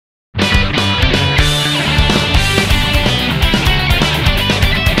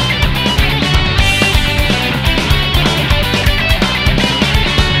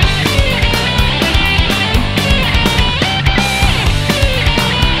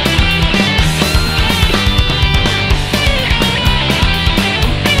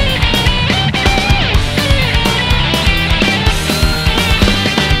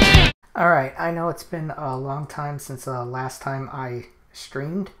it's been a long time since the last time I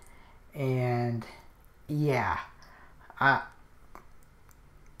streamed, and yeah,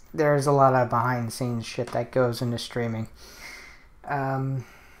 there's a lot of behind the scenes shit that goes into streaming.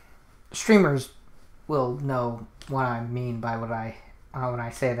 Streamers will know what I mean by when I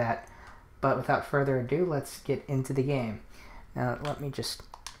say that, but without further ado, let's get into the game. Now let me just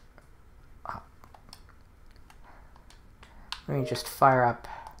fire up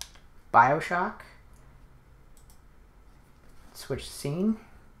Bioshock. Switch scene.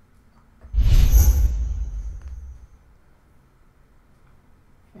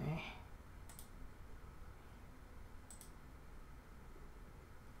 Okay.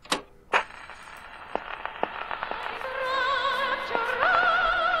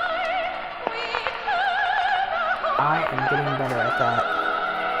 I am getting better at that.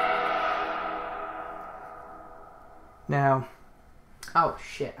 Now, oh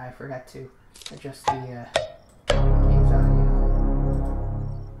shit, I forgot to adjust the game's audio.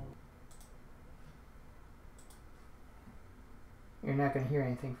 You're not going to hear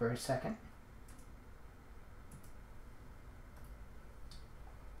anything for a second.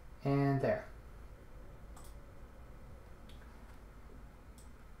 And there.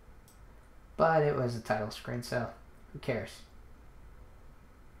 But it was a title screen, so who cares?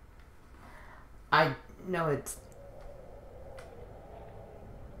 I know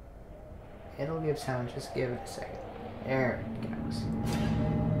it'll give sound, just give it a second. There it goes.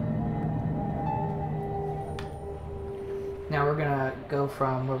 Now we're gonna go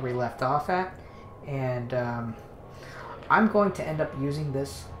from where we left off at, and I'm going to end up using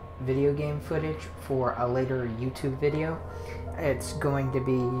this video game footage for a later YouTube video. It's going to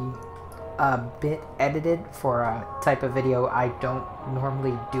be a bit edited for a type of video I don't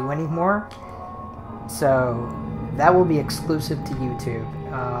normally do anymore, so that will be exclusive to YouTube.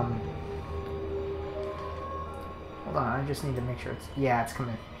 Hold on, I just need to make sure it's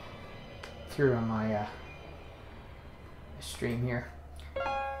coming through on my stream here.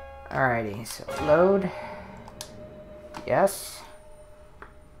 Alrighty, so load. Yes.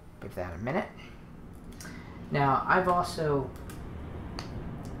 Give that a minute. Now, I've also...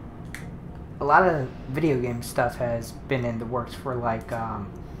 a lot of video game stuff has been in the works for, like,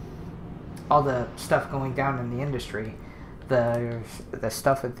 all the stuff going down in the industry. The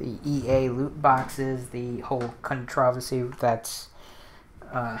stuff with the EA loot boxes, the whole controversy that's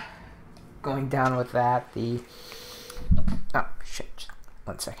going down with that, oh, shit.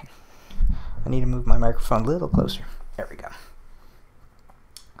 1 second. I need to move my microphone a little closer. There we go.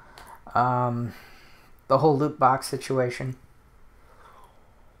 The whole loot box situation.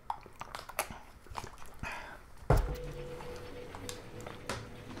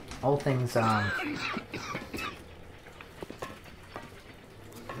 All things,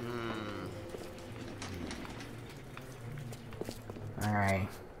 Alright.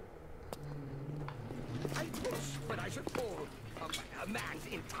 I wish, but I should fall. A man's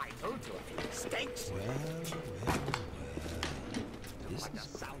entitled to a few mistakes. Well. This Like the is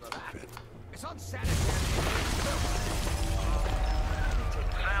sound of that. It's unsanitary.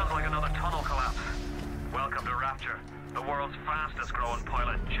 Sounds like another tunnel collapse. Welcome to Rapture, the world's fastest growing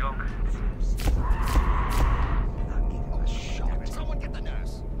pilot junk. I'll give him a shot. Someone get the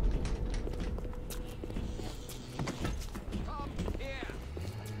nurse. Come here.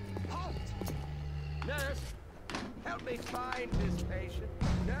 Halt! Nurse, help me find this patient.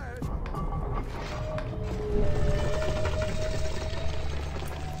 Nurse.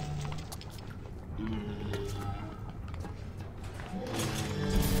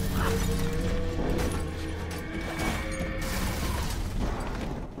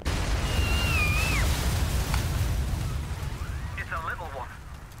 It's a little one.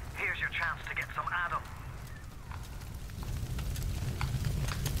 Here's your chance to get some Adam.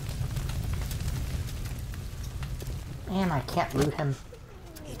 Man, I can't loot him.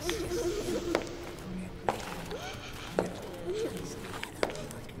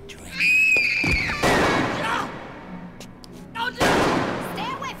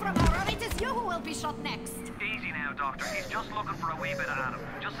 Stay away from her, or it is you who will be shot next. Easy now, Doctor. He's just looking for a wee bit of Adam.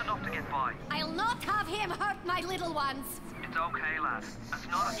 Just enough to get by. I'll not have him hurt my little ones. It's okay, lad. That's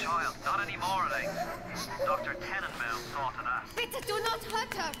not a child. Not anymore, it ain't. Dr. Tenenbaum saw to that. Bitte do not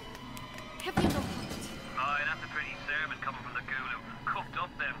hurt her. Have you no heart? Aye, that's a pretty sermon coming from the ghoul who cooked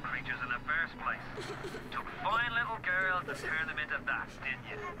up them creatures in the first place. Took fine little girls and turned them into that, didn't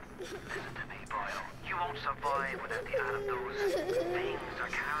you? Listen to me, Boyle. You won't survive without the out of those things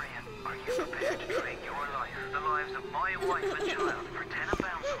they're carrying. Are you prepared to trade your life, the lives of my wife and child, for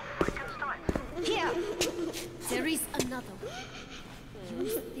Tenenbaum's Frankenstein? Here. There is another one.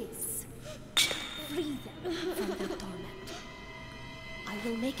 Use this.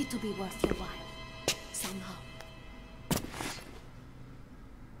 will make it to be worth your while. Somehow.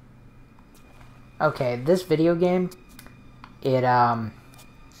 Okay, this video game, it,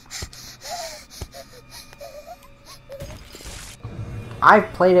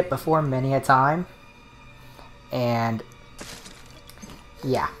 I've played it before many a time, and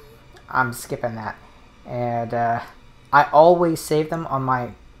yeah, I'm skipping that. And I always save them on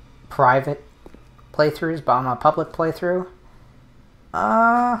my private playthroughs, but on a public playthrough,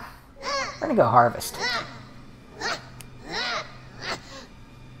 I'm gonna go harvest.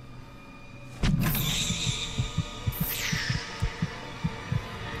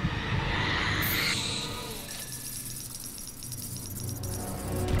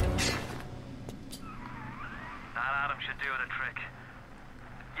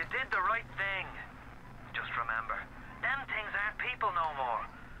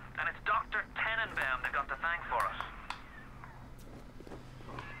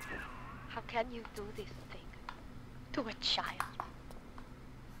 How can you do this thing to a child?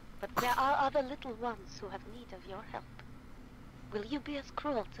 But there are other little ones who have need of your help. Will you be as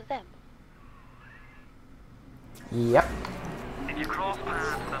cruel to them? Yep. If you cross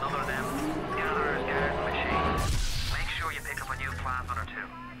paths with another of them gatherers, guards, machines, make sure you pick up a new plant one or two.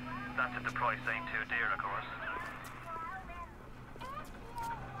 That's if the price ain't too dear, of course.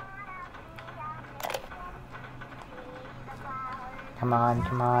 Come on,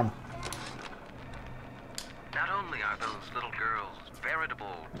 come on. Not only are those little girls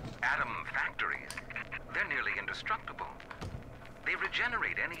veritable atom factories, they're nearly indestructible. They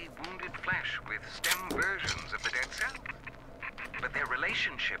regenerate any wounded flesh with stem versions of the dead cell. But their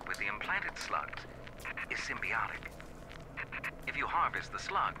relationship with the implanted slugs is symbiotic. If you harvest the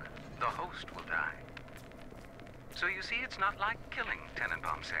slug, the host will die. So you see, it's not like killing,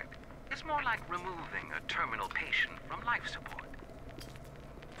 Tenenbaum said. It's more like removing a terminal patient from life support.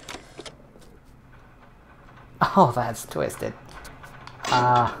 Oh, that's twisted.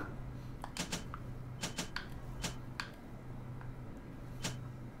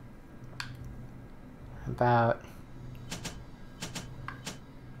 About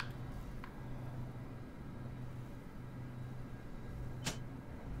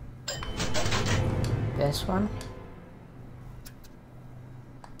this one.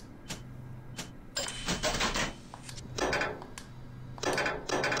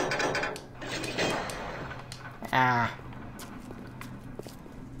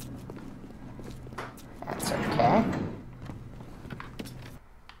 That's okay.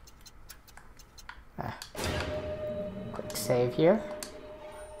 Quick save here.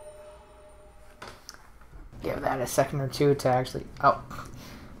 Give that a second or two to actually... Oh.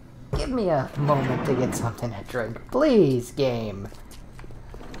 Give me a moment to get something to drink. Please, game.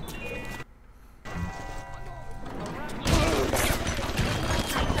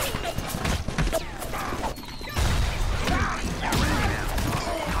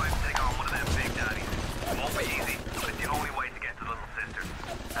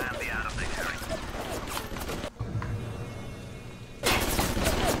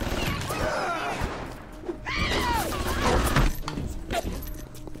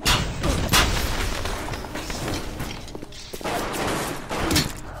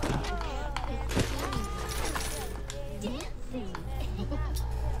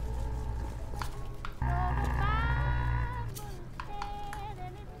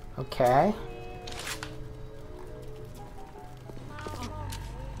 Okay.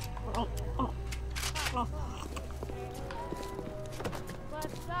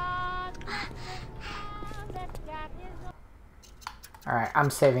 Alright, I'm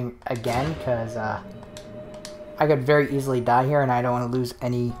saving again because I could very easily die here and I don't want to lose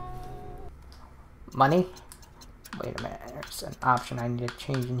any money. Wait a minute, there's an option I need to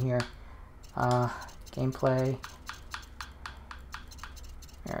change in here. Gameplay.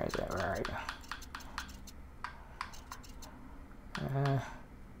 Where is it? Where are you?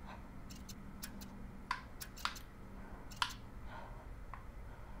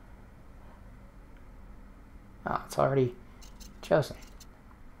 Oh, it's already chosen.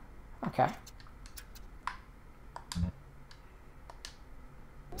 Okay.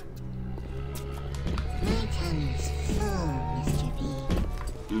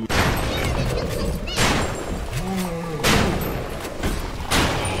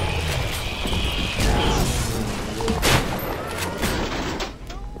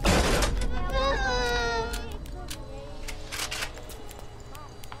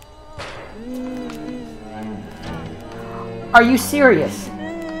 Are you serious?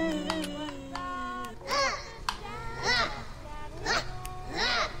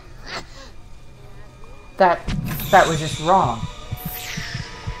 That was just wrong.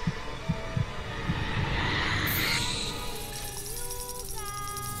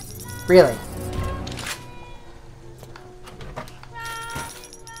 Really?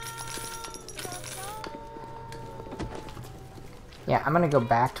 Yeah, I'm gonna go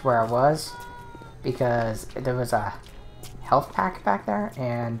back to where I was because there was a health pack back there,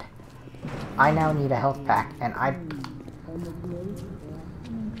 and I now need a health pack, and I...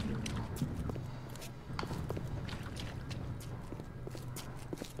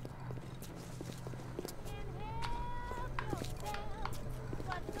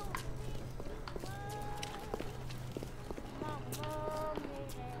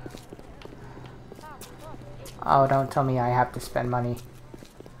 Oh, don't tell me I have to spend money.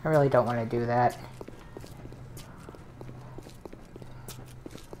 I really don't want to do that.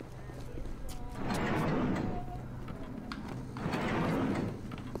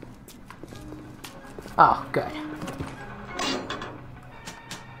 Oh, good.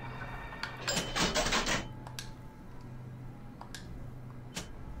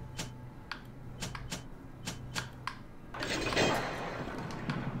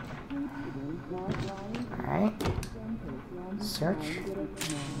 Alright. Search.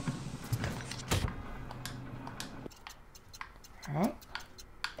 Alright.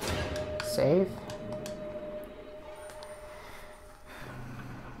 Save.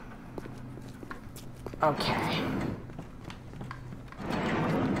 Okay.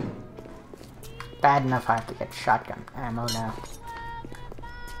 Bad enough I have to get shotgun ammo now.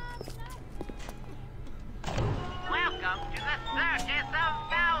 Welcome to the Circus of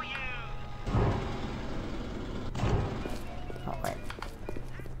Value! Oh, wait.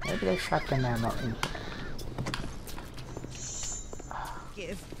 Maybe there's shotgun ammo in here.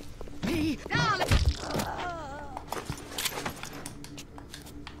 Give me, darling.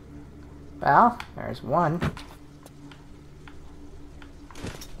 Well, there's one.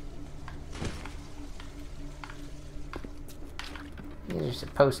 These are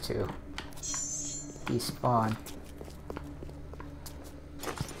supposed to despawn.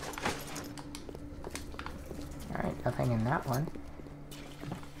 Alright, nothing in that one.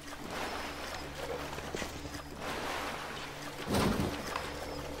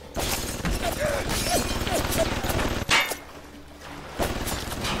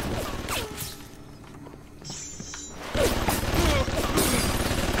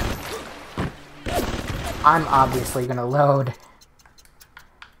 I'm obviously gonna load.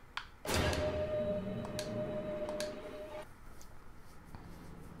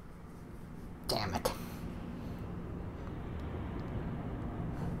 Damn it.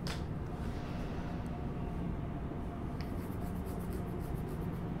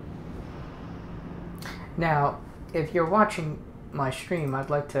 Now, if you're watching my stream, I'd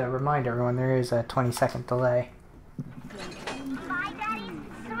like to remind everyone there is a 20-second delay. My daddy's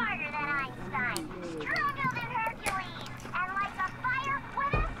smarter than Einstein, stronger than Hercules, and like a fire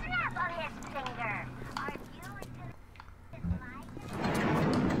with a snap of his finger. Are you as good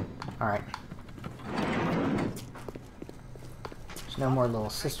as Alright. There's no more little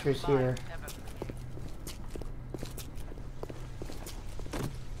sisters here.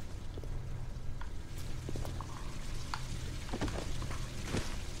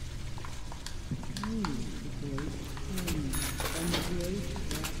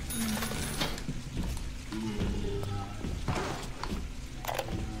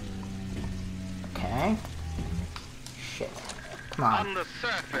 Okay. Shit. Come on. On the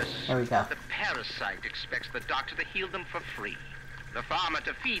surface, There we go. the parasite expects the doctor to heal them for free, the farmer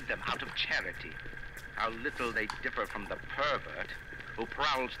to feed them out of charity. How little they differ from the pervert who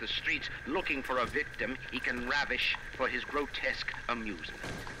prowls the streets looking for a victim he can ravish for his grotesque amusement.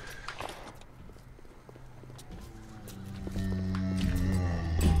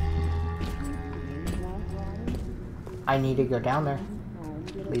 I need to go down there.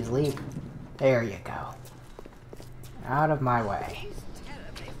 Please leave. There you go. Out of my way. He's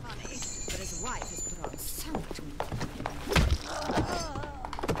terribly funny, but his wife has put on so much.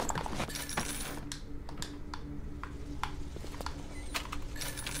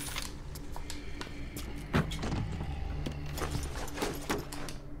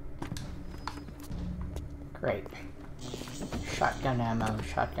 Great. Shotgun ammo,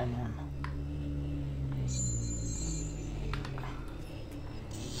 shotgun ammo.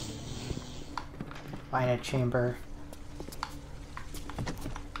 Find a chamber.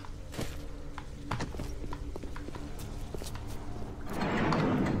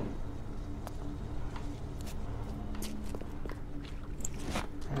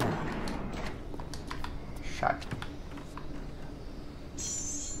 Shot.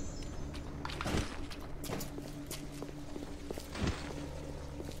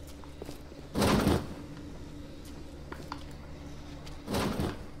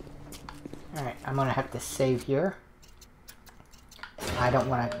 I'm gonna have to save here. I don't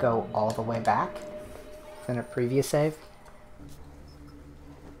want to go all the way back than a previous save.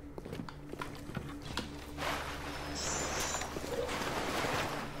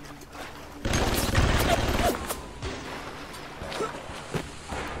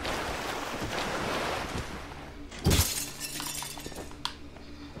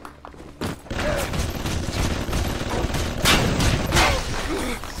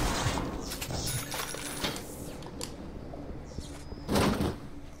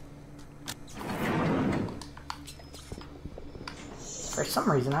 For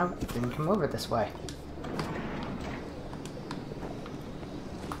some reason, I didn't come over this way.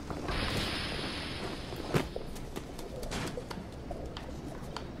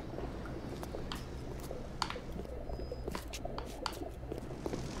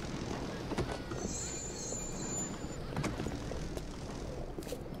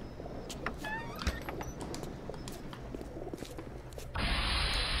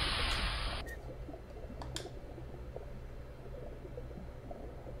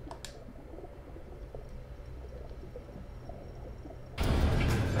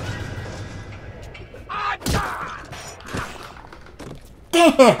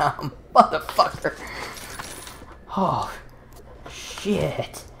 Damn, motherfucker. Oh,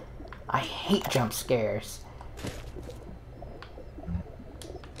 shit. I hate jump scares.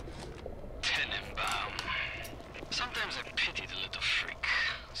 Tenenbaum. Sometimes I pity the little freak.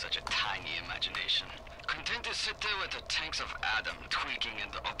 Such a tiny imagination. Content to sit there with the tanks of Adam tweaking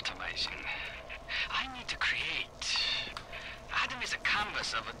and optimizing. I need to create. Adam is a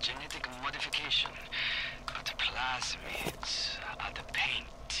canvas of a genetic modification, but the plasmids are the paint.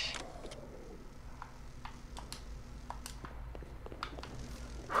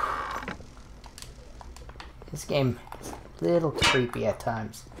 This game is a little creepy at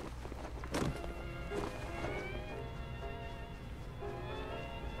times.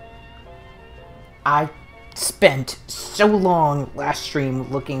 I spent so long last stream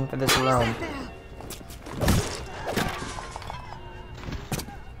looking for this room.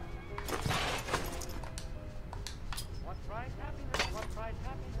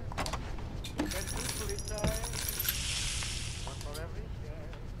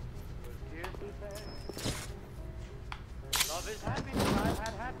 Love is happiness, I've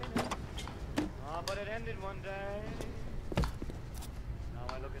had happiness. Ah, but it ended one day. Now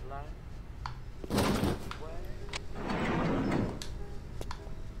I look at life this way.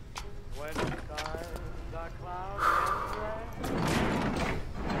 When the skies are cloudy and gray,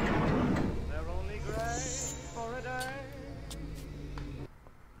 they're only gray for a day.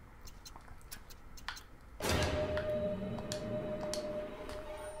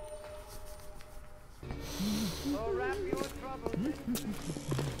 So wrap your troubles in.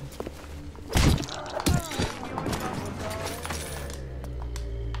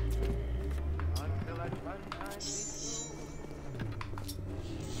 Until that sunshine meets through.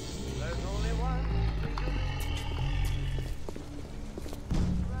 There's only one thing to do.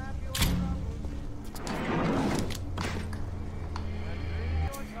 Wrap your troubles in. And dream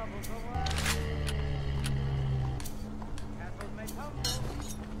your troubles away. Castles may tumble,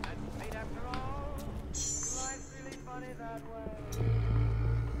 and fate after all. Life's really funny that way.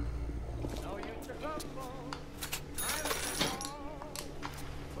 No use to grumble. I look at all.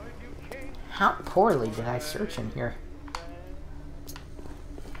 But you can't. How poorly did I search in here?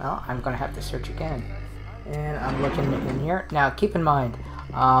 Well, I'm gonna have to search again. And I'm looking in here. Now, keep in mind,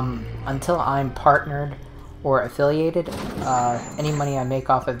 until I'm partnered or affiliated, any money I make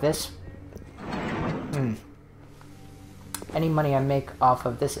off of this... Any money I make off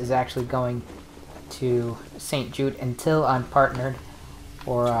of this is actually going to St. Jude until I'm partnered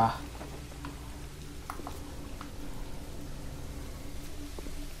or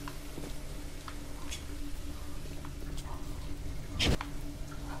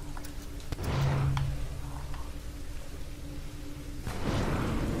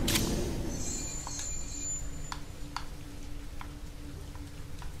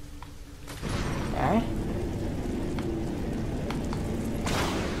okay.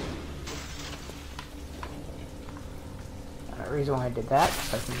 The reason why I did that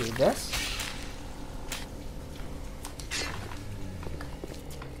is I can do this.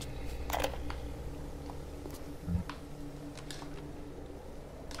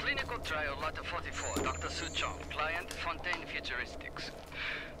 Clinical trial lot 44, Dr. Suchong, client Fontaine Futuristics.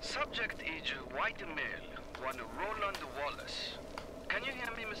 Subject is white male, one Roland Wallace. Can you hear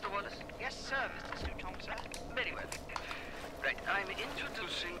me, Mr. Wallace? Yes, sir, Mr. Suchong, sir. Very well. Right, I'm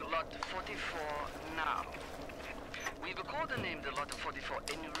introducing lot 44 now. We've codenamed the Lot 44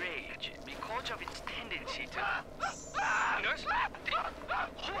 Enrage because of its tendency to... Nurse?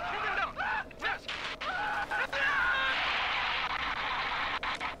 Hold him down! Nurse!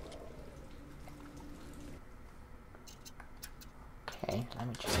 Okay, let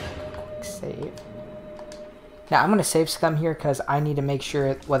me just make a quick save. Now, I'm going to save scum here because I need to make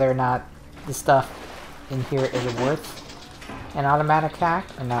sure whether or not the stuff in here is worth an automatic hack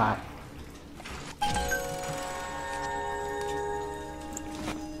or not.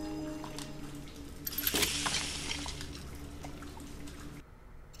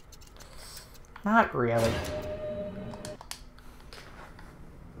 Not really.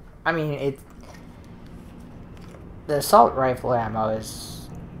 I mean, the assault rifle ammo is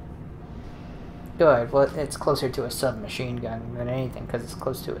good. Well, it's closer to a submachine gun than anything because it's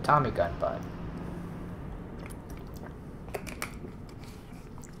close to a Tommy gun, but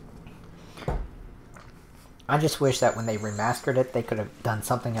I just wish that when they remastered it, they could have done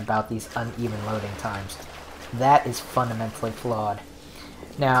something about these uneven loading times. That is fundamentally flawed.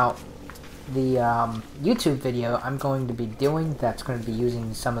 Now, the YouTube video I'm going to be doing that's going to be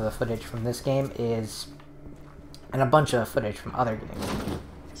using some of the footage from this game is, and a bunch of footage from other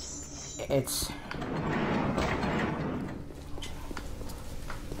games. It's...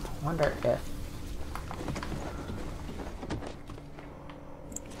 I wonder if...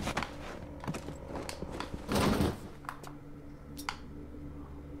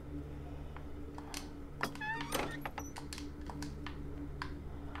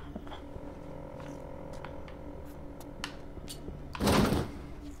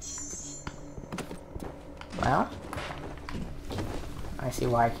 Well, I see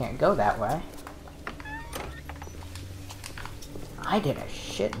why I can't go that way. I did a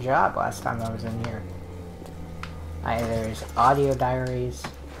shit job last time I was in here. There's audio diaries.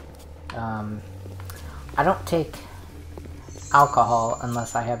 I don't take alcohol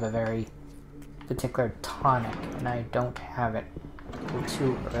unless I have a very particular tonic, and I don't have it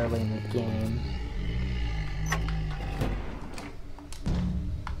too early in the game.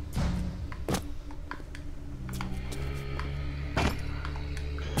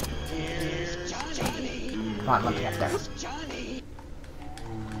 Come on, let me get there.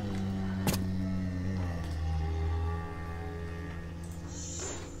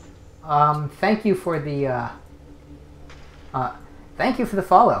 Thank you for the, thank you for the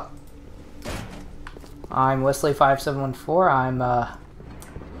follow. I'm Wesley5714.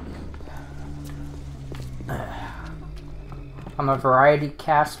 I'm a variety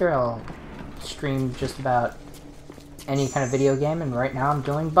caster. I'll stream just about any kind of video game, and right now I'm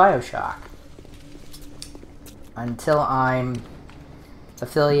doing Bioshock. Until I'm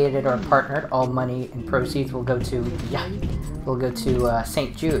affiliated or partnered, all money and proceeds will go to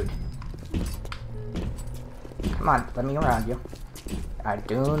St. Jude. Come on, let me around you. I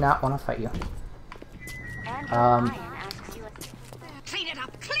do not want to fight you. Clean it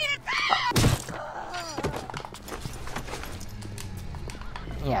up! Clean it up!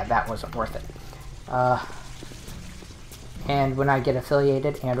 Yeah, that wasn't worth it. And when I get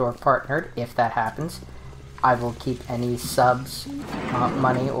affiliated and or partnered, if that happens, I will keep any subs,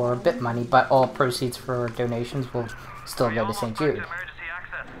 money, or bit money, but all proceeds for donations will still go to St. Jude. Emergency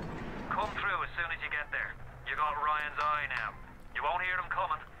access. Come through as soon as you get there. You got Ryan's eye now. You won't hear them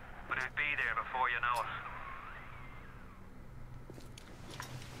coming, but it'll be there before you know it.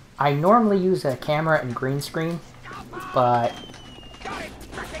 I normally use a camera and green screen, but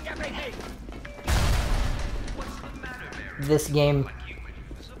this game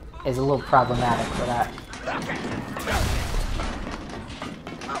is a little problematic for that. How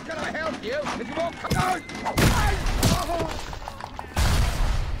can I help you if you won't come out?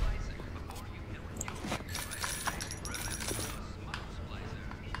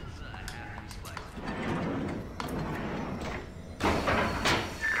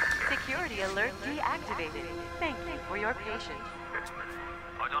 Security alert deactivated. Thank you for your patience.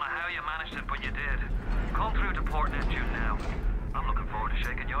 I don't know how you managed it, but you did. Come through to Port Neptune now. I'm looking forward to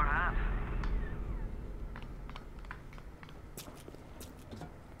shaking your hand.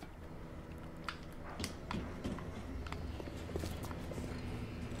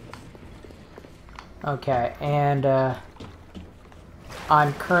 Okay, and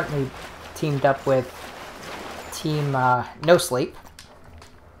I'm currently teamed up with Team No Sleep,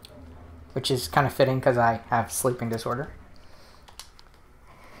 which is kind of fitting because I have sleeping disorder.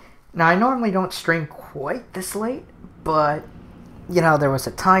 Now, I normally don't stream quite this late, but, you know, there was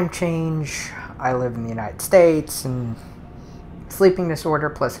a time change. I live in the United States, and sleeping disorder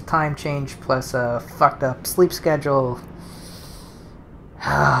plus a time change plus a fucked up sleep schedule.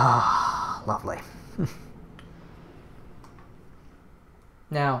 Ah, lovely.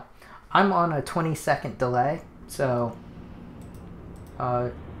 Now, I'm on a 20-second delay, so,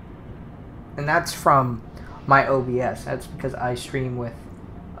 and that's from my OBS. That's because I stream with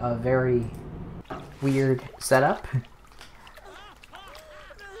a very weird setup.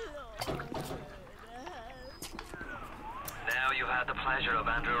 Now you've had the pleasure of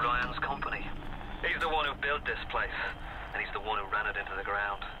Andrew Ryan's company. He's the one who built this place, and he's the one who ran it into the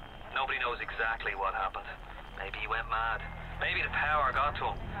ground. Nobody knows exactly what happened. Maybe he went mad. Maybe the power got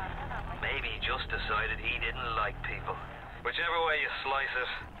to him. Maybe he just decided he didn't like people. Whichever way you slice it,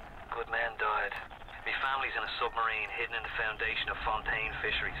 good men died. My family's in a submarine hidden in the foundation of Fontaine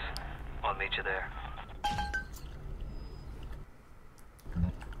Fisheries. I'll meet you there.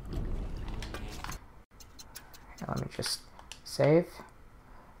 Let me just save.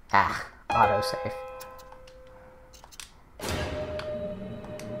 Autosave.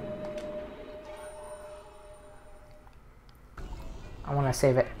 I want to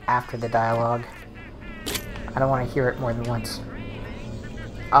save it after the dialogue. I don't want to hear it more than once.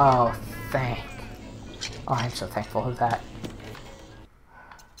 Oh, I'm so thankful of that.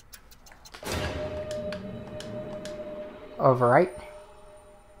 Overwrite.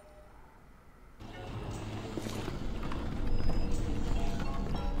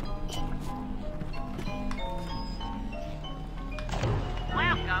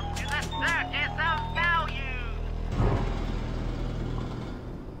 Welcome to the Circus of Value!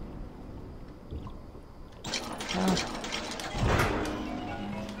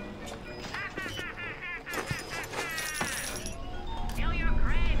 Feel your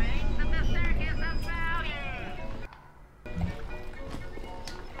cravings at the Circus of Value!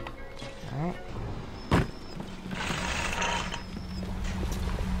 Alright.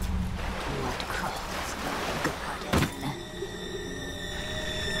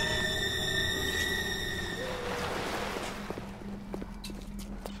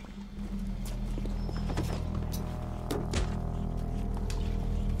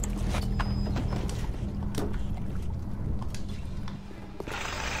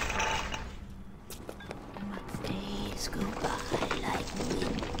 Days go by like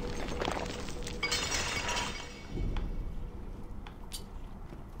wind.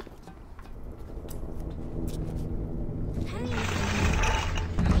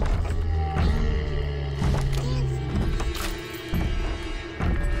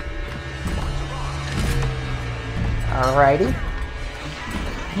 Alrighty.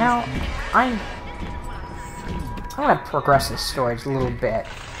 Now, I'm gonna progress this storage a little bit,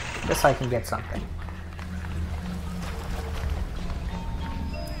 just so I can get something.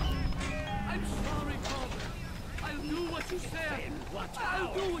 I'm sorry, Father. I'll do what you say.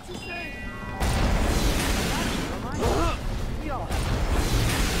 I'll do what you say.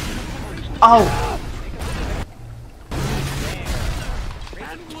 Oh!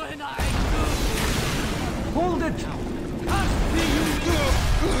 And when I do, hold it. Cast me, you.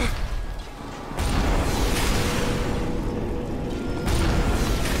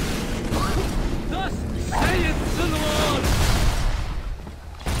 Thus saith the Lord.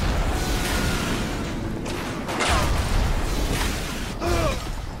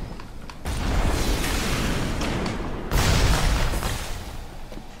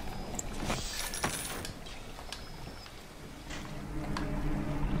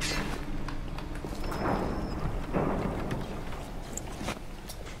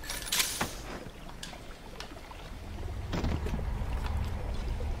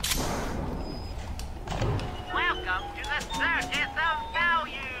 Welcome to the Circus of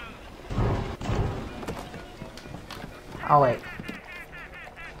Value! Oh wait.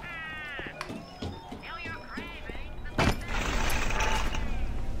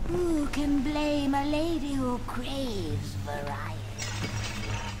 Who can blame a lady who craves variety?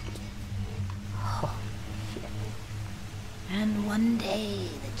 Oh, shit. And one day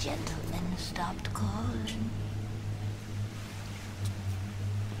the gentleman stopped calling.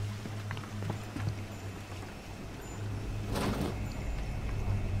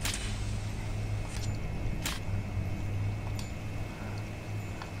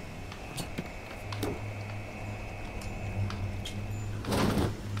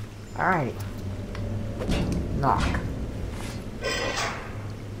 Alrighty. Knock.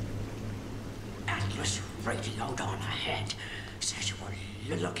 Atlas radioed on ahead. Says you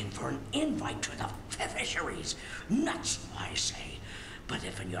were looking for an invite to the fisheries. Nuts, I say. But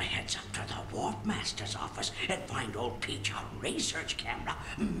if your head's up to the Wharf Master's office and find old Peach on research camera,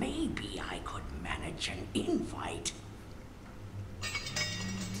 maybe I could manage an invite.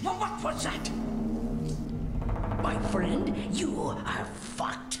 Well, what was that? My friend, you are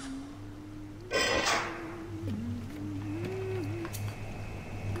fucked.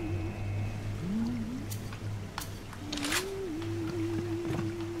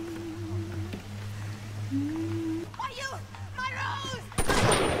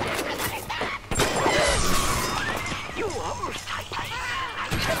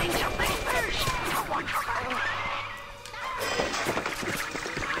 setting something first. For one for battle.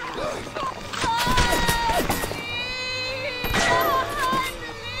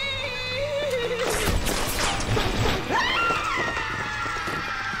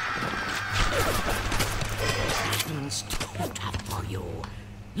 That's too tough for you.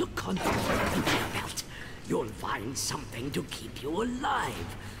 Look on the conveyor belt. You'll find something to keep you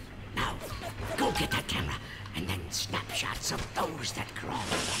alive. Now, go get that camera, and then snapshots of those that crawl on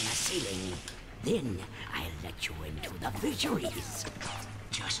the ceiling. Then I'll let you into the fisheries.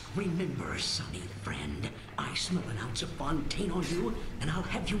 Just remember, sonny friend, I smell an ounce of Fontaine on you, and I'll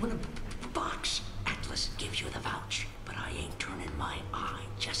have you in a box. Atlas gives you the vouch, but I ain't turning my eye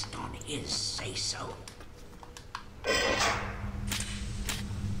just on his say-so.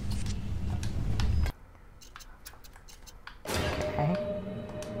 Okay.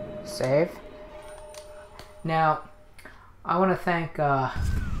 Save. Now, I want to thank, Grown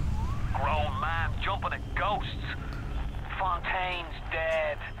man jumping at ghosts. Fontaine's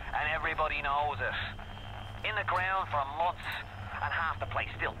dead, and everybody knows it. In the ground for months, and half the place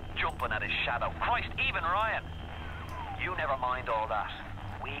still jumping at his shadow. Christ, even Ryan. You never mind all that.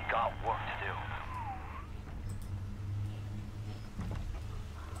 We got work to do.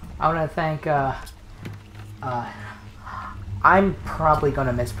 I want to thank, I'm probably going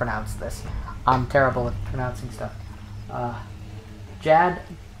to mispronounce this. I'm terrible at pronouncing stuff.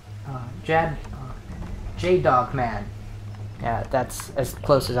 J-Dog Man. Yeah, that's as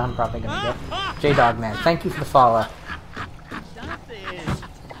close as I'm probably going to get. J-Dog Man. Thank you for the follow. Stop this.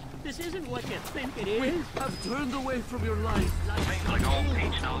 This isn't what you think it is. We have turned away from your life. Seems like old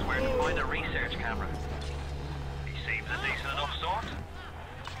Peach knows where to find a research camera. He seems a decent enough sort.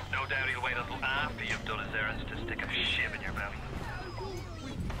 No doubt he'll wait until after you've done his errands to stick a shiv in your belly.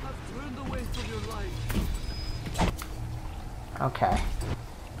 We have turned away from your life. Okay.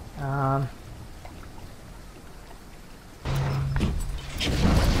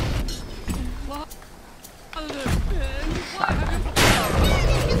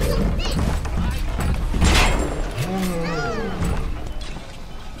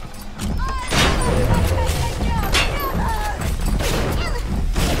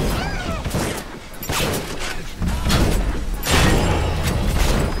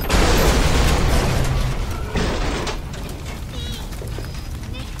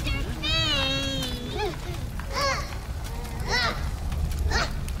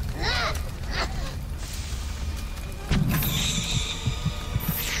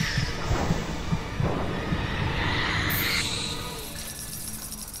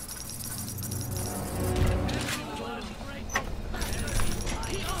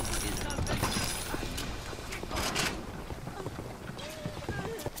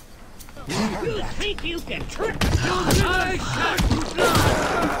 You think you can trick I shall not!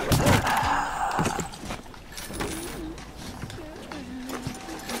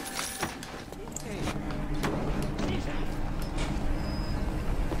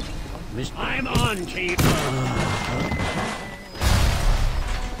 I'm on to you.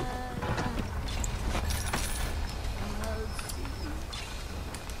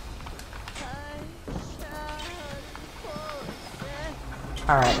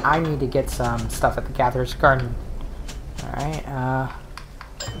 Alright, I need to get some stuff at the Gatherer's Garden. Alright,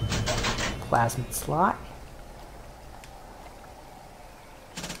 plasmid slot.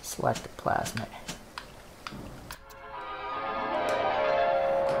 Select the plasmid.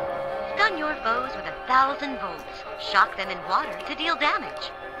 Stun your foes with 1,000 volts. Shock them in water to deal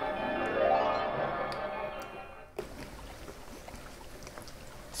damage.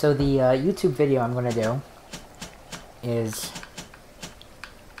 So the YouTube video I'm going to do is...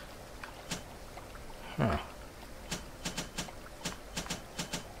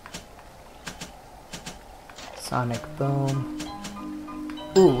 Sonic Boom.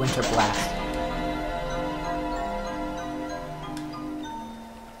 Ooh, Winter Blast.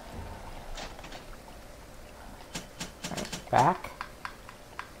 Alright, back.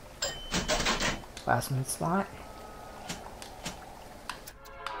 Plasmid slot.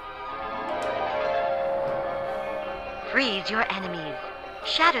 Freeze your enemies.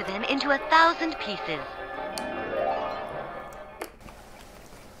 Shatter them into 1,000 pieces.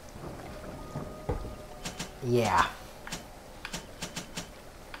 Yeah.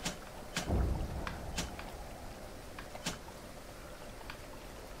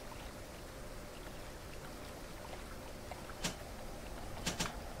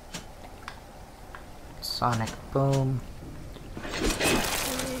 Sonic Boom.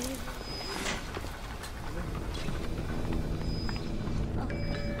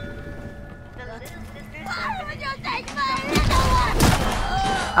 Why would you take my little one?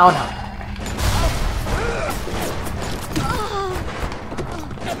 Oh no.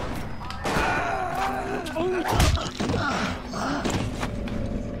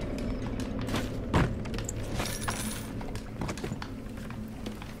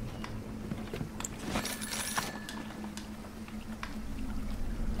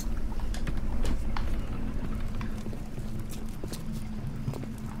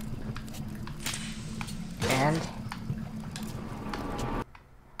 And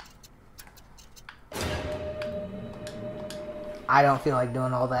I don't feel like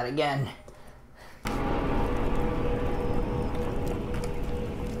doing all that again.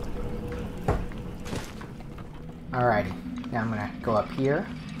 Alrighty, now I'm gonna go up here.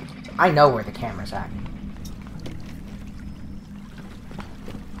 I know where the camera's at.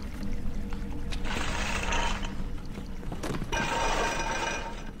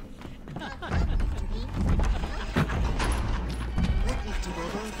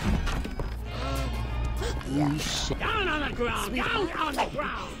 Down on the ground! Down on the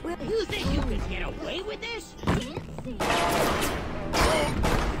ground! You think you can get away with this? Listen to me!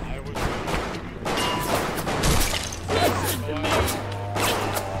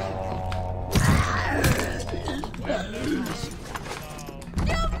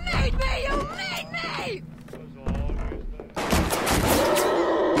 You made me! You made me!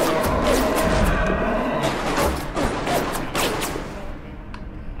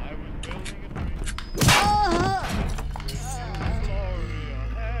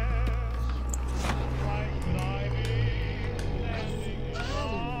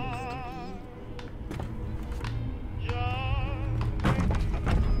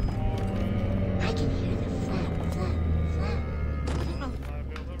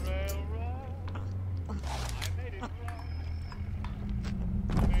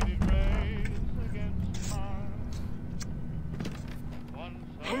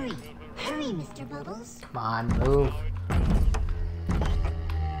 Hurry, hurry, Mr. Bubbles. Come on, move.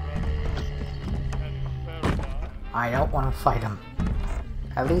 I don't want to fight him.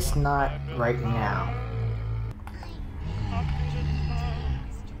 At least not right now.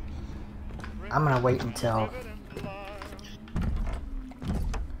 I'm gonna wait until...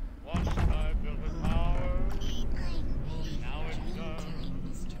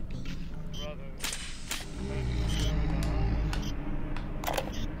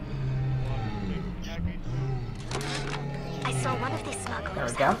 I saw one of the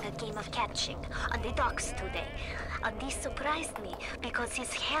smugglers go. having a game of catching on the docks today. And this surprised me because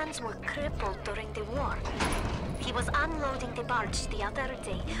his hands were crippled during the war. He was unloading the barge the other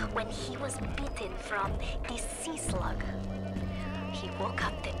day when he was bitten from the sea slug. He woke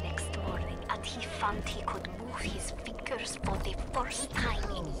up the next morning and he found he could move his fingers for the first time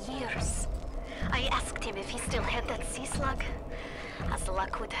in years. I asked him if he still had that sea slug. As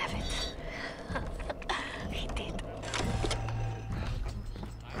luck would have it, he did.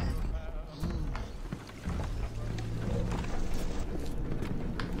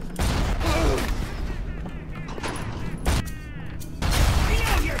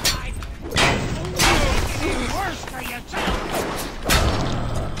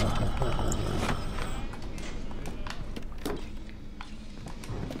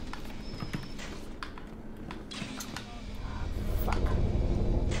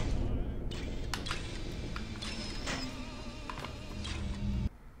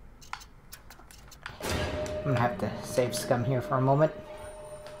 I'm gonna have to save scum here for a moment.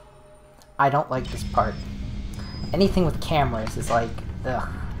 I don't like this part. Anything with cameras is like, ugh.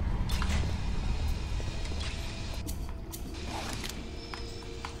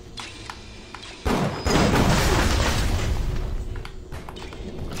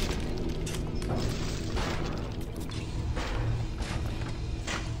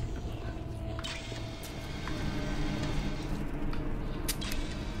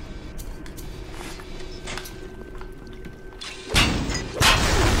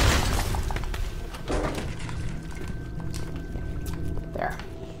 There.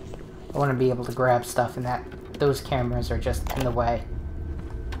 I want to be able to grab stuff, and those cameras are just in the way.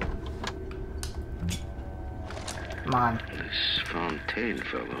 Come on. This Fontaine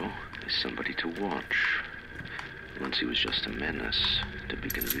fellow is somebody to watch. Once he was just a menace, to be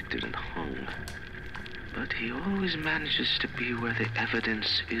convicted and hung. But he always manages to be where the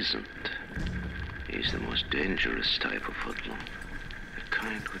evidence isn't. He's the most dangerous type of hoodlum. The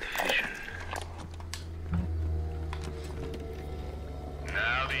kind with vision.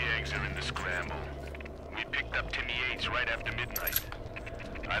 Now the eggs are in the scramble. We picked up Timmy Yates right after midnight.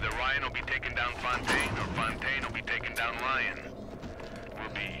 Either Ryan will be taking down Fontaine, or Fontaine will be taking down Ryan.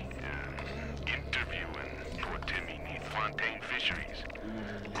 We'll be interviewing poor Timmy neath Fontaine Fisheries.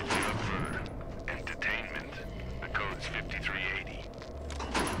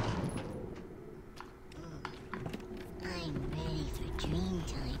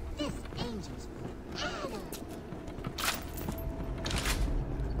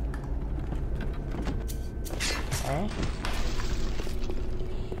 Okay.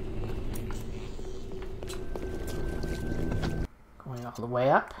 Going all the way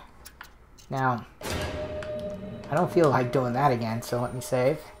up. Now, I don't feel like doing that again, so let me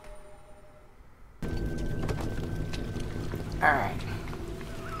save. Alright.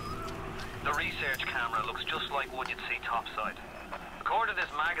 The research camera looks just like one you'd see topside. According to this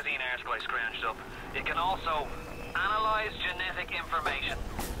magazine article I scrounged up, it can also analyze genetic information,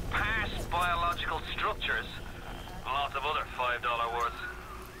 parse biological structures, and lots of other $5 words.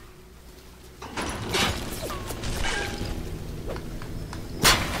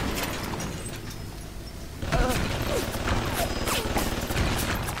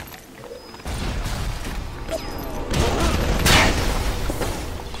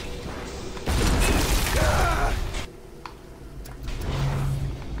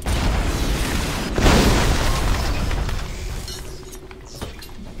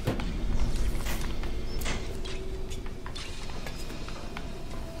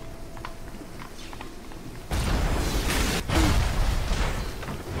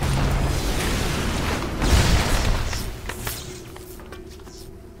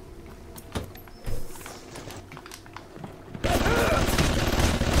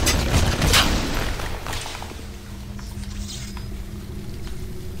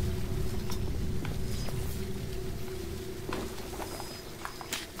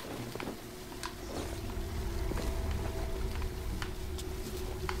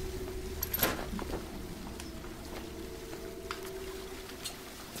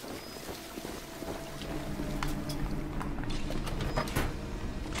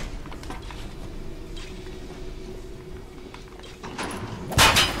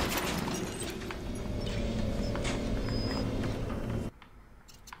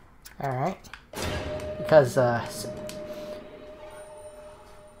 Alright. Because,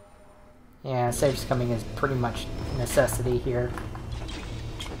 yeah, saves coming is pretty much a necessity here.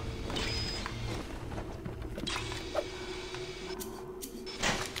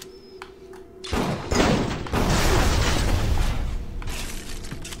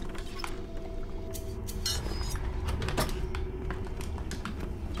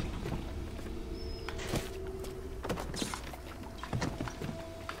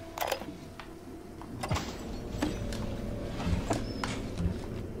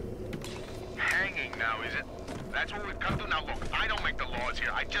 That's what we've come to now. Look, I don't make the laws here.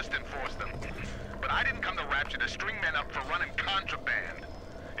 I just enforce them. But I didn't come to Rapture to string men up for running contraband.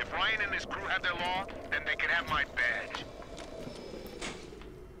 If Ryan and his crew have their law, then they can have my badge.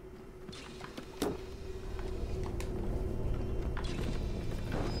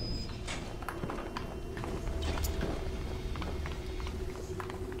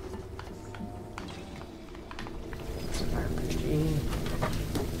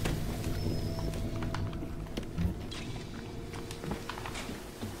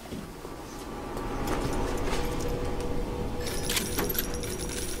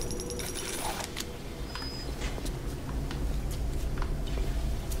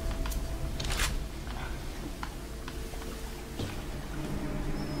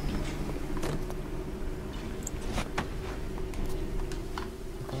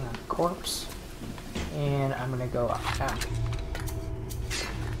 Corpse, and I'm gonna go up now.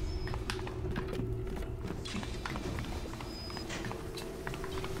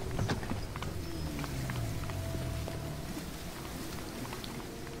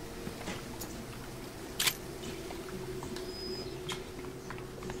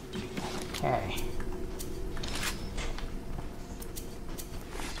 Okay.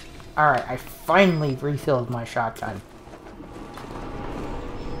 Alright, I finally refilled my shotgun.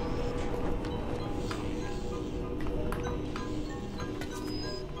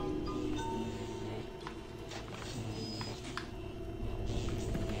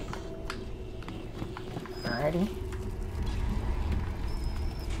 Alrighty.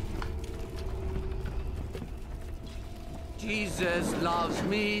 Jesus loves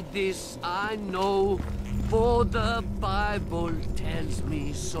me, this I know, for the Bible tells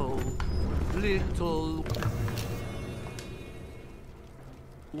me so. Little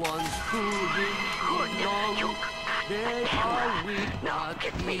ones who belong, they are weak, Now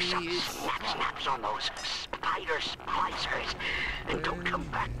give me some snaps on those spider splicers, and don't come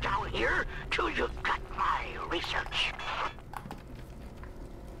back down here till you've got my research.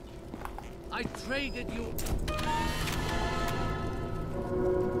 I traded you.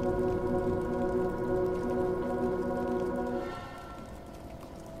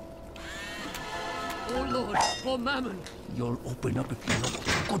 Oh Lord, for Mammon. You'll open up if you know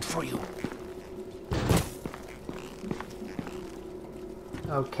what's good for you.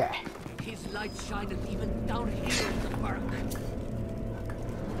 Okay. His light shineth even down here in the murk.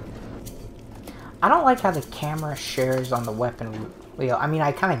 I don't like how the camera shares on the weapon wheel. I mean,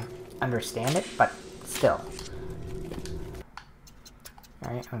 I kind of understand it, but still.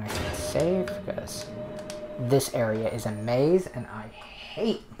 Alright, I'm gonna hit save, because this area is a maze, and I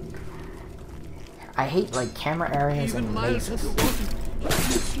hate like camera areas and mazes.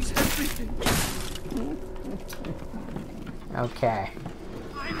 Okay.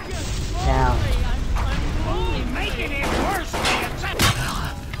 Now. I'm only making it worse.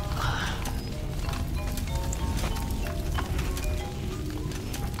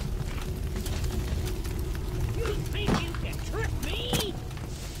 You think you can trick me?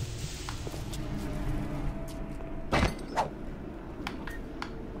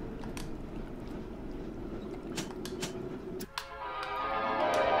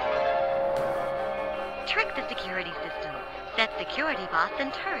 Trick the security system. Set security bots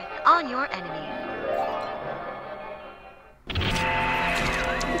and turrets on your enemies.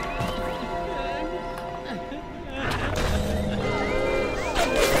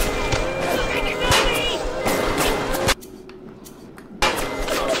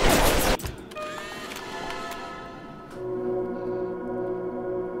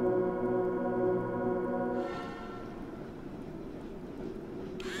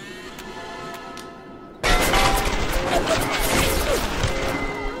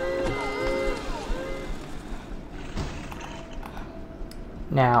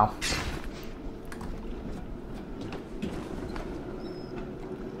 Now.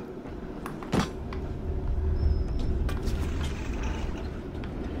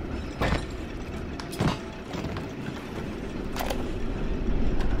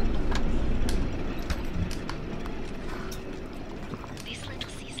 This little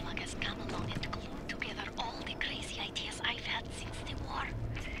sea slug has come along and glued together all the crazy ideas I've had since the war.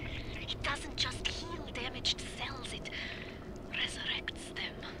 It doesn't just heal damaged cells, it resurrects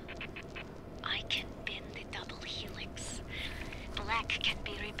them. I can bend the double helix. Black can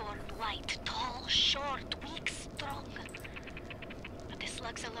be reborn white, tall, short, weak, strong. But the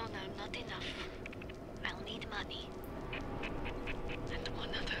slugs alone are not enough. I'll need money. And one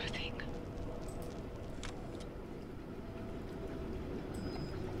other thing.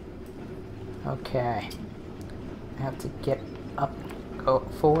 Okay. I have to get up, go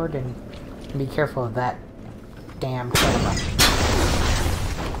forward, and be careful of that damn camera.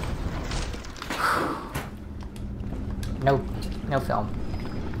 No film.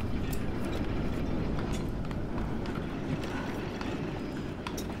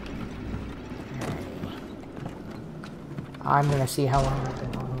 I'm gonna see how long I've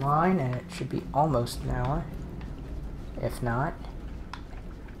been online, and it should be almost an hour. If not.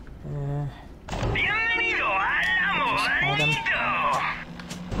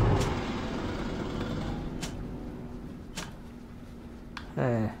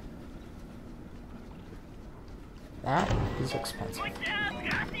 That is expensive.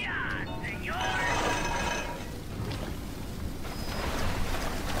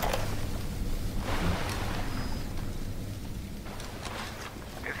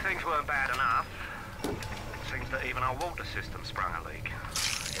 If things weren't bad enough, it seems that even our water system sprung a leak.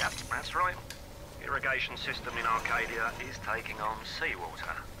 Yep, that's right. Irrigation system in Arcadia is taking on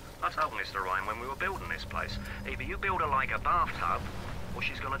seawater. I told Mr. Ryan when we were building this place, either you build her like a bathtub, or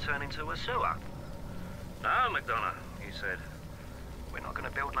she's gonna turn into a sewer. No, McDonough, he said. We're not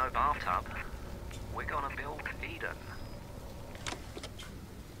gonna build no bathtub. We're gonna build Eden.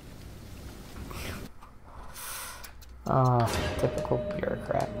 Oh, typical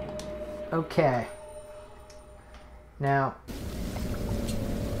bureaucrat. Okay. Now,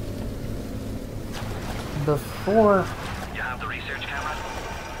 before... You have the research camera?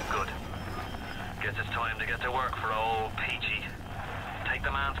 Good. Guess it's time to get to work for old Peachy. Take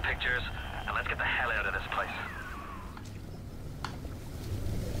the man's pictures, and let's get the hell out of this place.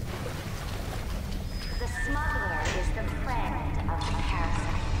 The smuggler is the friend of the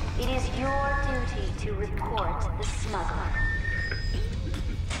parasite. It is your duty to report the smuggler.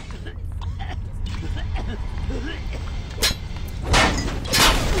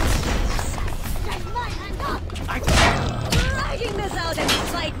 Dragging this out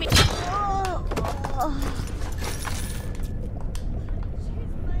inside me.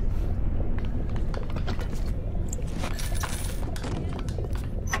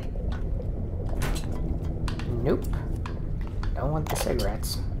 Nope. Don't want the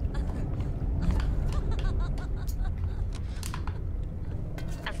cigarettes.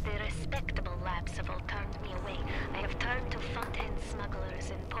 As the respectable labs have all turned me away, I have turned to Fontaine's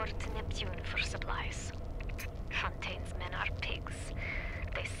smugglers in Port Neptune for supplies. Fontaine's men are pigs.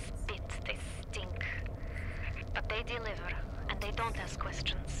 They spit, They deliver, and they don't ask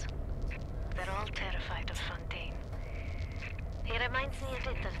questions. They're all terrified of Fontaine. He reminds me a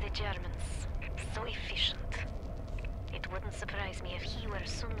bit of the Germans. So efficient. It wouldn't surprise me if he were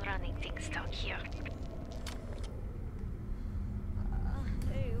soon running things down here.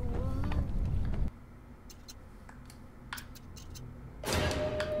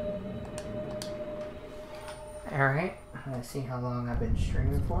 Alright, let's see how long I've been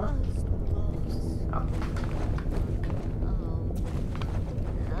streaming for. Oh.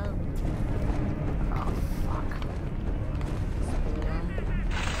 Oh, fuck.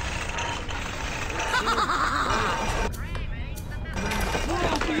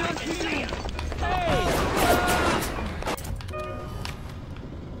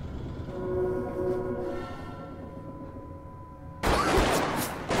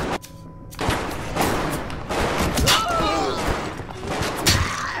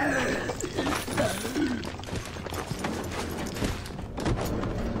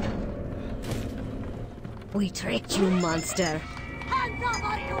 We tricked you, monster. Hands up,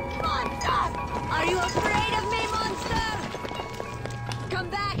 you monster! Are you afraid of me, monster? Come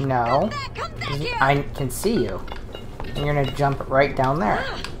back! No. Come back here! I can see you. You're gonna jump right down there.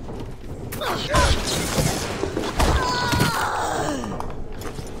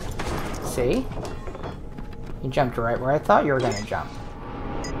 See? You jumped right where I thought you were gonna jump.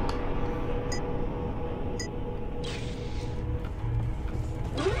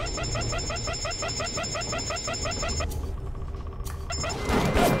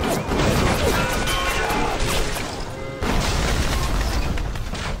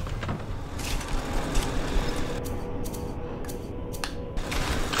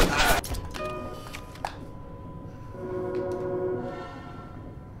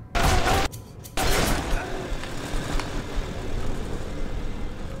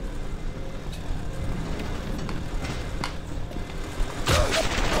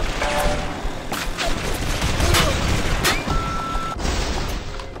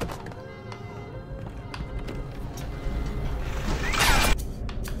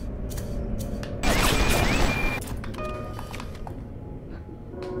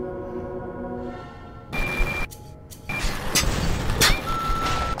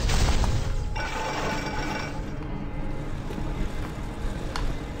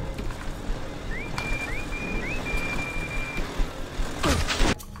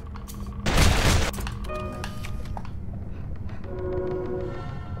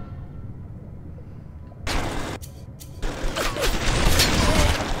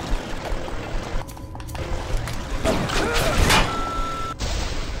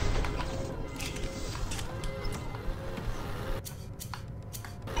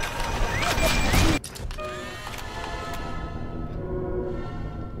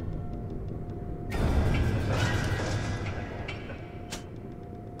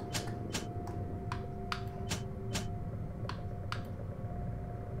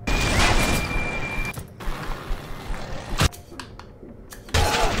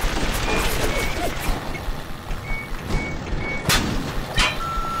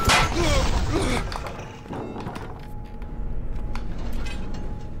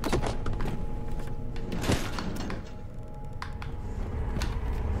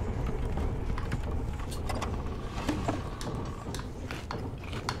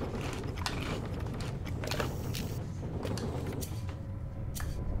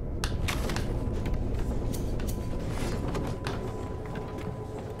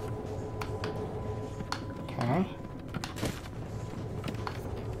 Okay.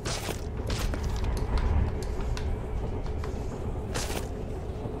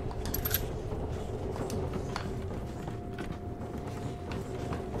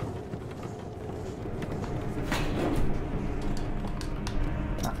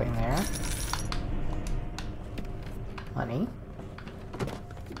 Nothing there. Money.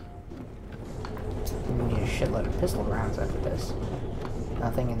 We need a shitload of pistol rounds after this.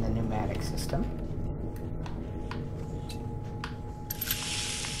 Nothing in the pneumatic system.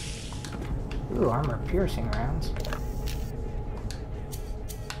 Ooh, armor-piercing rounds.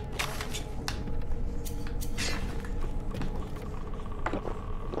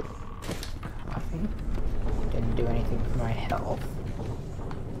 Coffee. Didn't do anything for my health.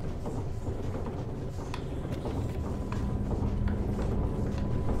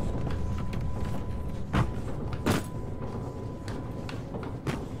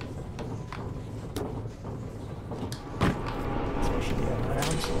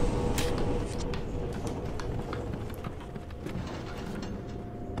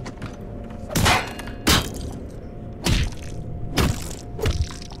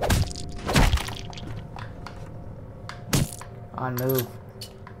 on, move.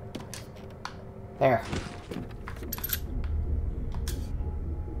 There.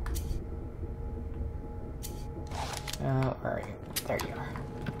 Where are you? There you are.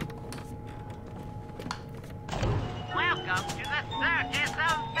 Welcome to the Circus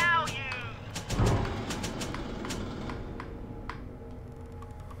of Value!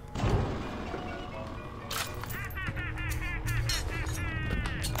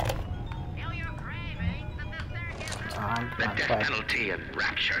 The death penalty and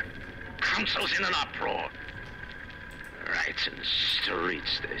rapture. Council's in an uproar. Riots in the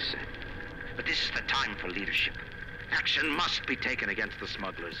streets, they say. But this is the time for leadership. Action must be taken against the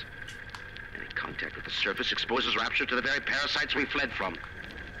smugglers. Any contact with the surface exposes rapture to the very parasites we fled from.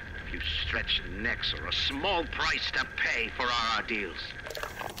 A few stretched necks or a small price to pay for our deals.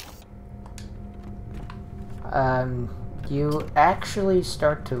 You actually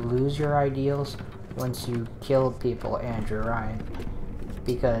start to lose your ideals once you kill people, Andrew Ryan,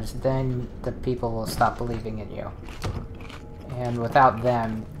 because then the people will stop believing in you. And without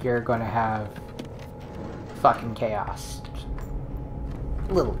them, you're gonna have fucking chaos.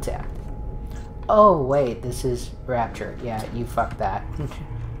 Little tip. Oh wait, this is Rapture. Yeah, you fucked that.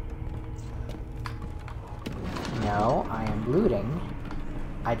 No, I am looting.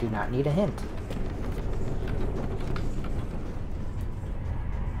 I do not need a hint.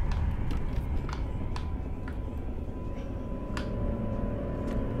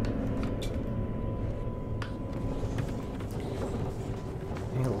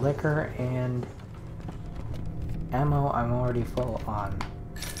 Liquor and ammo I'm already full on.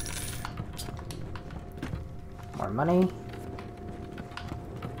 More money.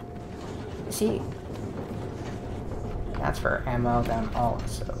 See, that's for ammo that I'm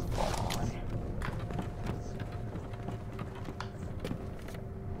also full on.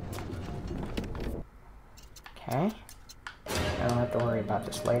 Okay. I don't have to worry about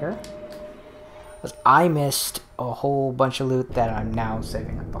this later. Because I missed a whole bunch of loot that I'm now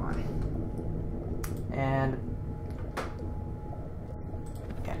saving up on. And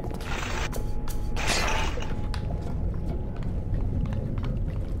yeah.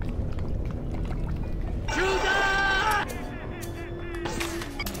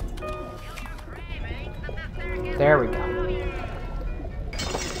 There we go.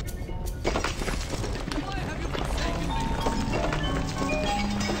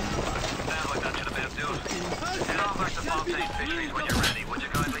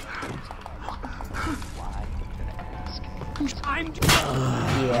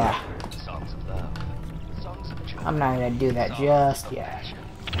 Yeah. I'm not gonna do that just yet.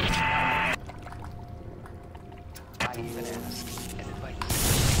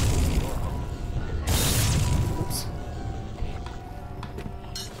 Oops.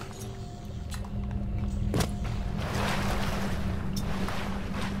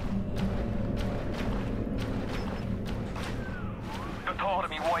 The thought of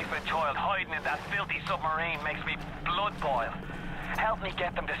me wife and child hiding in that filthy submarine makes me blood boil. Help me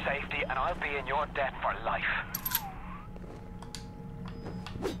get them to safety and I'll be in your debt for life.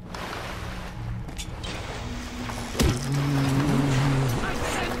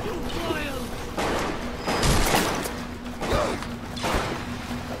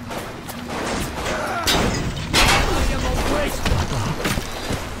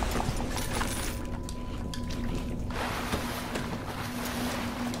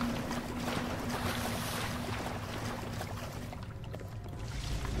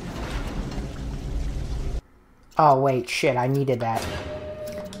 Oh wait, shit, I needed that.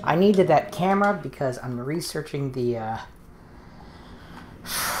 I needed that camera because I'm researching the,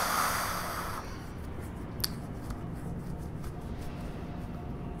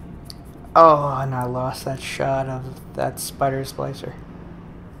 Oh, and I lost that shot of that spider splicer.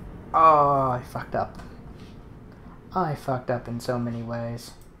 Oh, I fucked up. I fucked up in so many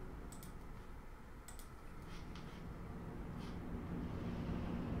ways.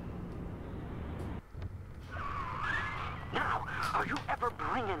 Now, are you ever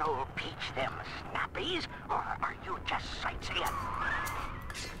bringing old Peach them snappies, or are you just sightseeing?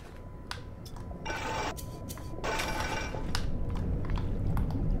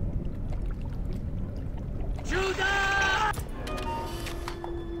 Judah!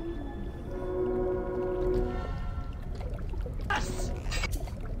 Yes!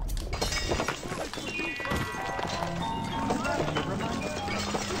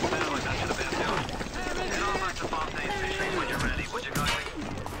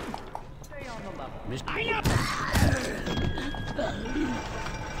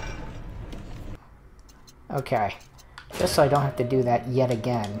 Okay, just so I don't have to do that yet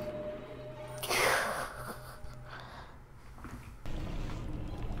again.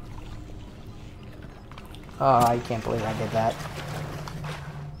 Oh, I can't believe I did that.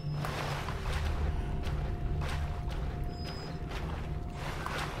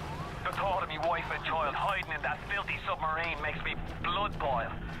 The thought of me wife and child hiding in that filthy submarine makes me blood boil.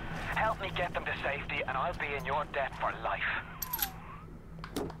 Help me get them to safety and I'll be in your debt for life.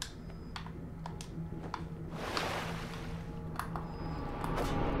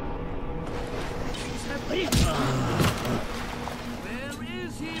 Where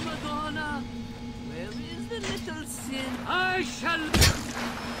is he, Madonna? Where is the little sin? I shall...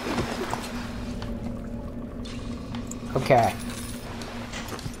 Okay.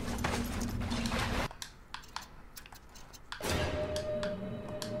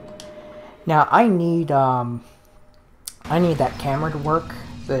 Now I need that camera to work,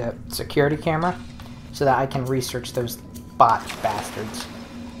 the security camera, so that I can research those bot bastards.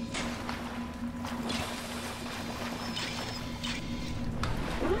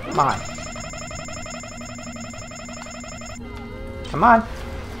 Come on. Come on.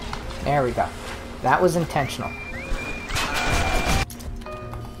 There we go. That was intentional.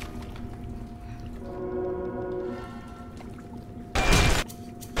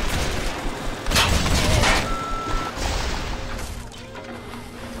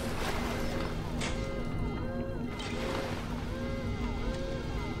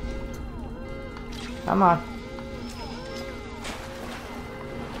 Come on.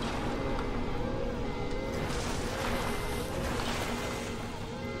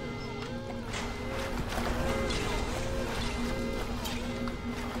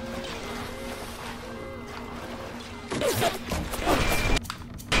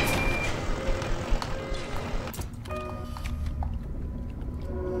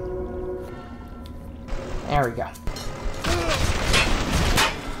 There we go.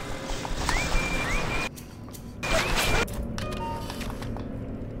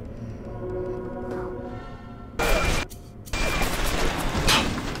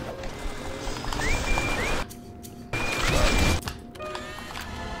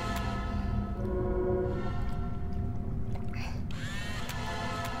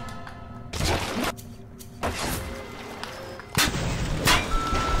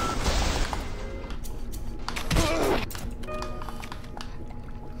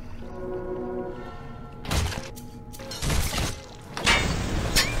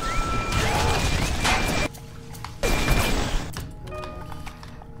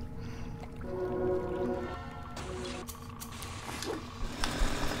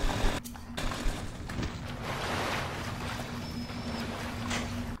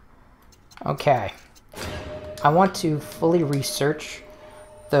 Okay. I want to fully research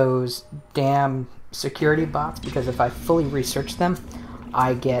those damn security bots, because if I fully research them,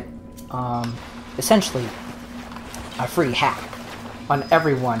 I get essentially a free hack on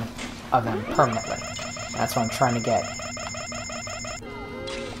every one of them permanently. That's what I'm trying to get.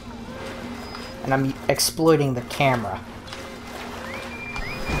 And I'm exploiting the camera.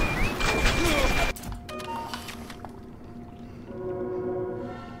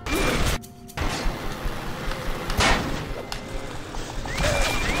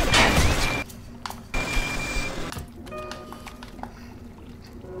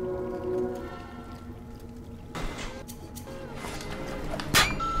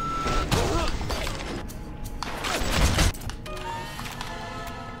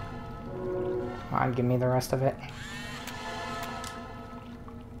 Come on, give me the rest of it.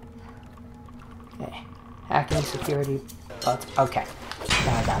 Okay. Hacking, security, bots. Okay.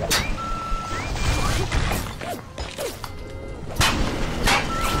 Now I got it.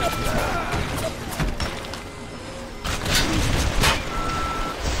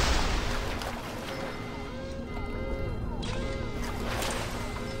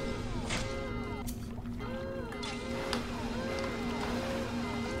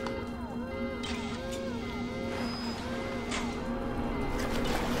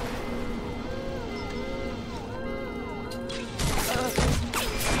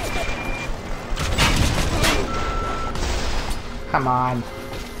 Come on.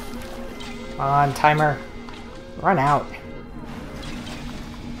 Come on, timer. Run out.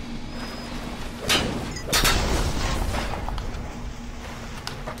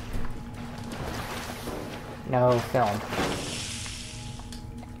 No film.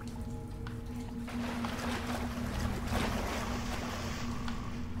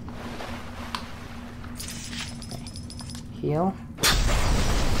 Heal.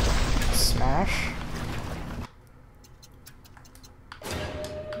 Smash.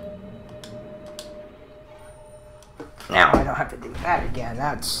 Now I don't have to do that again.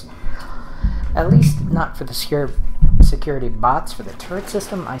 That's at least not for the security security bots for the turret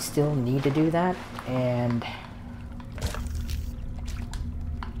system. I still need to do that, and...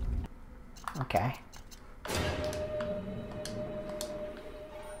 Okay.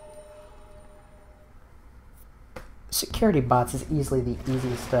 Security bots is easily the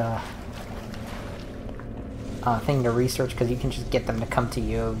easiest thing to research, because you can just get them to come to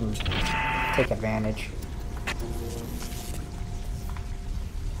you and take advantage.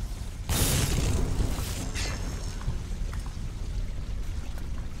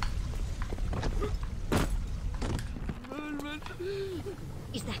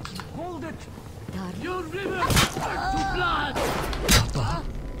 Is that you? Hold it! Darling. Your river to blood!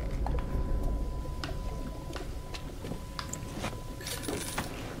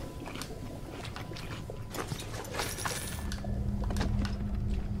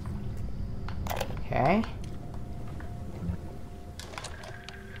 Okay.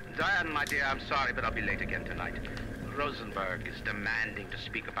 Diane, my dear, I'm sorry, but I'll be late again tonight. Rosenberg is demanding to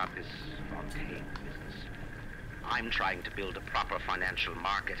speak about this Fontaine business. I'm trying to build a proper financial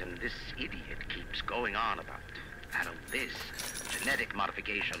market, and this idiot keeps going on about, I don't know, this, genetic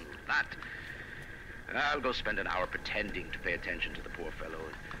modification, that. I'll go spend an hour pretending to pay attention to the poor fellow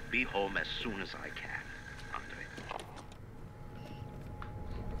and be home as soon as I can. Andre.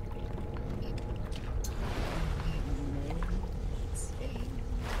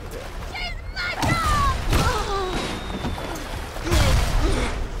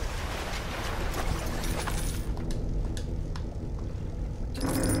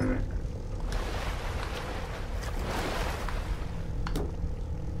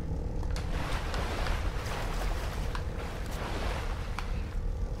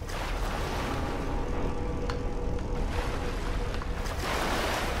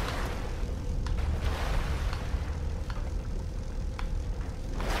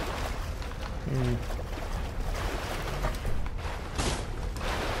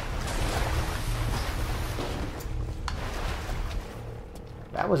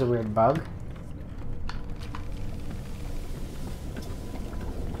 That was a weird bug.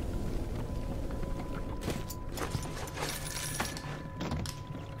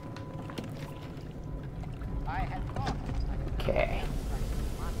 Okay.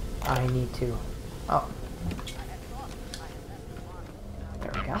 I need to... Oh.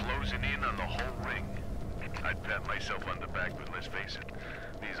 There we go. I'm closing in on the whole ring. I'd pat myself on the back, but let's face it,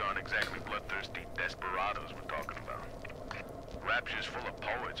 these aren't exactly bloodthirsty desperados we're talking about. Rapture's full of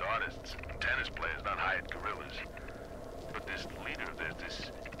poets, artists, and tennis players, not hired guerrillas. But this leader, there's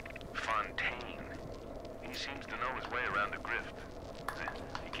this Fontaine. He seems to know his way around the grift.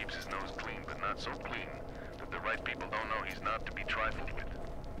 He keeps his nose clean, but not so clean that the right people don't know he's not to be trifled with.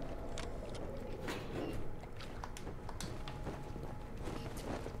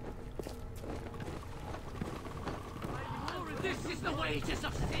 This is the wages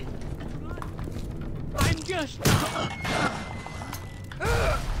of sin. I'm just...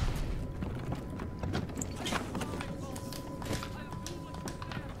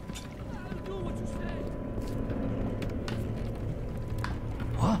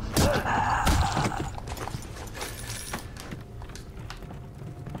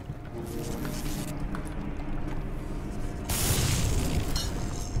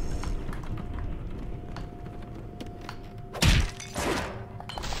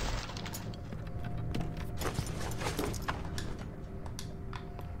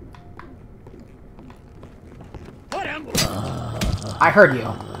 I heard you.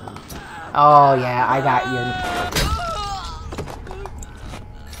 Oh yeah, I got you.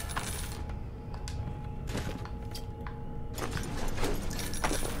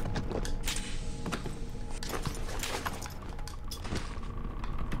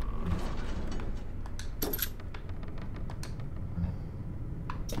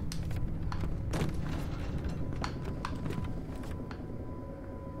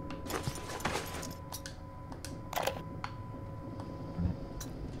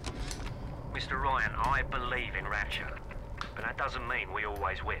 I believe in Rapture, but that doesn't mean we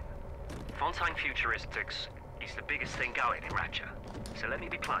always win. Fontaine Futuristics is the biggest thing going in Rapture. So let me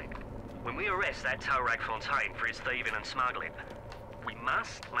be plain. When we arrest that Torag Fontaine for his thieving and smuggling, we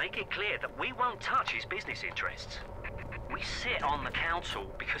must make it clear that we won't touch his business interests. We sit on the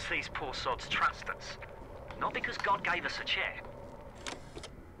council because these poor sods trust us, not because God gave us a chair.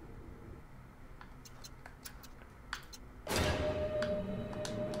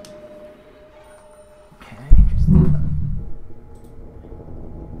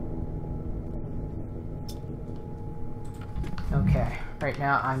 Okay, right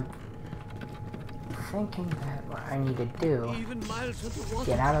now I'm thinking that what I need to do is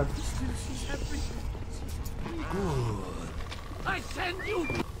get out of Good. I send you.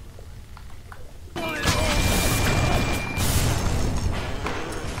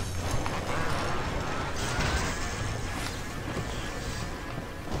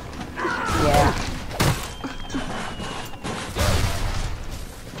 Yeah.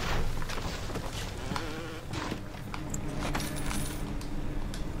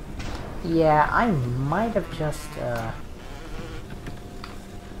 Yeah, I might have just,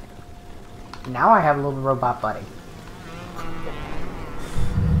 Now I have a little robot buddy.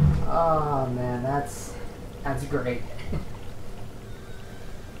 Oh man, that's great.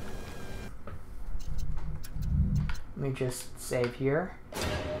 Let me just save here.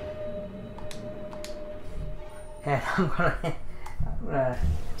 And I'm gonna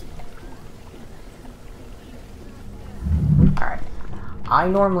Alright. I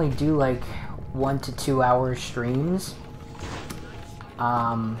normally do like 1 to 2 hour streams.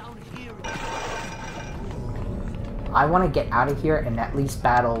 I want to get out of here and at least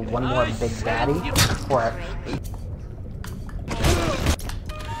battle one more big baddie before I...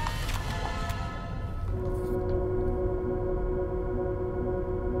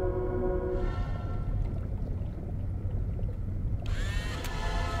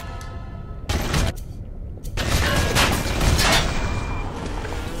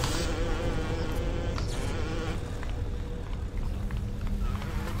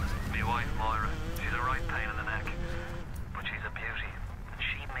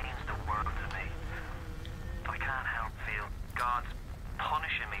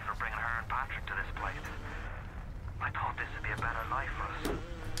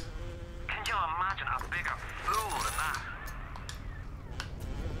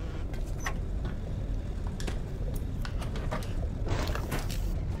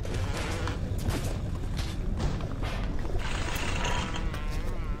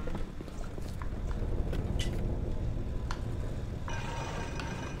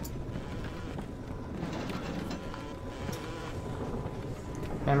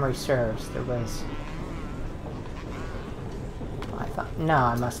 Memory serves, there was... I thought... No,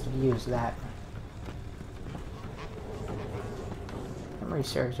 I must have used that. Memory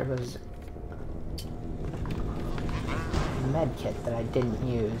serves, there was... a med kit that I didn't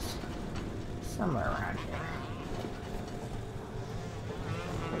use. Somewhere around here.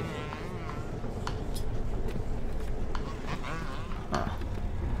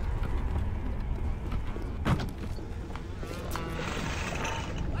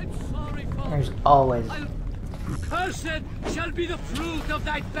 There's always... Cursed shall be the fruit of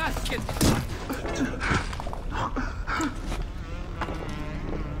thy basket!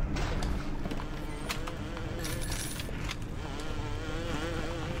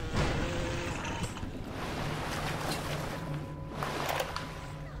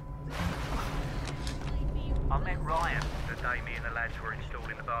 I met Ryan the day me and the lads were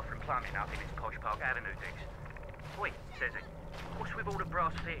installing the bathroom plumbing up in his Posh Park Avenue digs. Wait, says he. What's with all the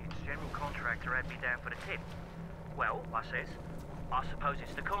brass fittings? General contractor had me down for the tip. Well, I says, I suppose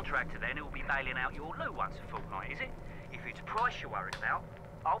it's the contractor then who'll be bailing out your loo once a fortnight, is it? If it's price you're worried about,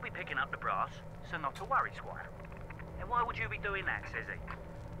 I'll be picking up the brass, so not to worry, Squire. And why would you be doing that, says he?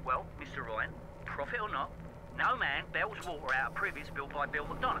 Well, Mr. Ryan, profit or not, no man bails water out of privies built by Bill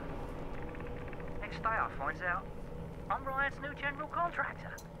McDonough. Next day I finds out I'm Ryan's new general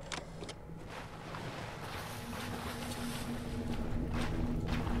contractor.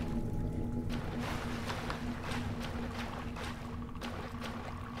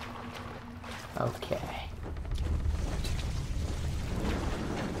 Okay.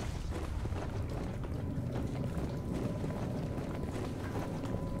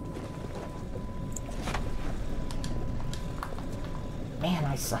 Man,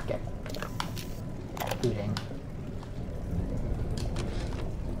 I suck at looting.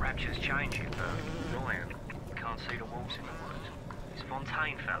 Rapture's changing, but Ryan can't see the walls in the woods. This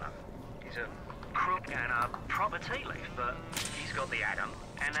Fontaine fella, he's a crook and a proper tea leaf, but he's got the Adam,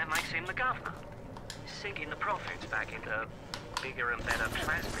 and that makes him the governor. Sinking the profits back into bigger and better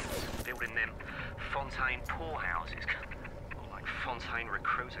plastics, building them Fontaine poorhouses, like Fontaine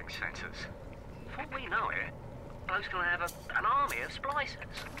recruiting centres. Before we know it, bloke's gonna have an army of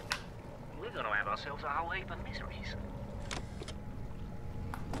splicers. We're gonna have ourselves a whole heap of miseries.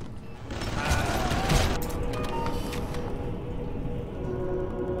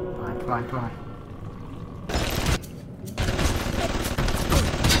 Come on, come on.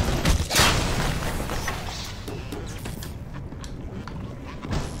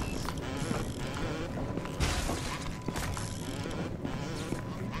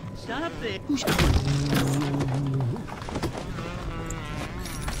 Stop it!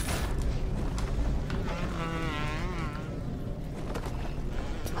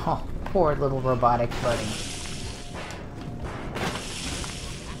 Poor little robotic buddy.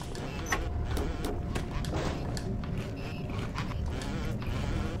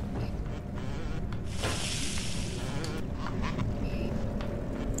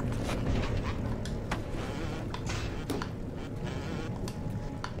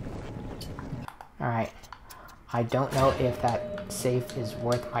 Alright. I don't know if that save is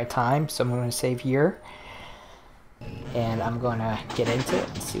worth my time, so I'm going to save here. And I'm going to get into it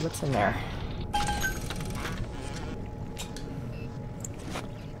and see what's in there.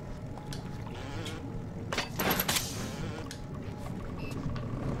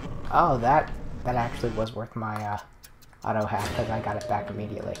 Oh, that actually was worth my auto hack because I got it back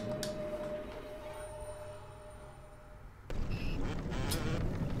immediately.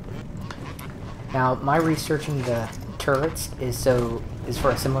 Now, my researching the turrets is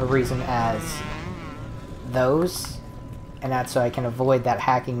for a similar reason as those, and that's so I can avoid that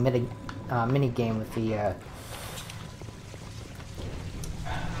hacking mini game with the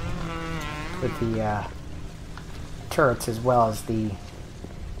turrets as well as the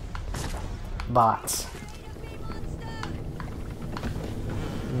bots.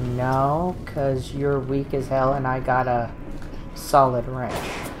 No, cause you're weak as hell, and I got a solid wrench.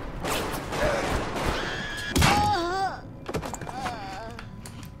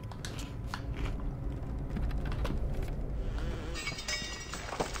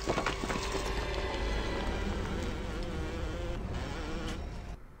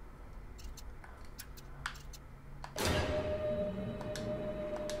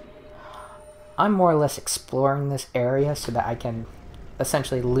 I'm more or less exploring this area so that I can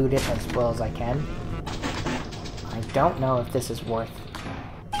essentially loot it as well as I can. I don't know if this is worth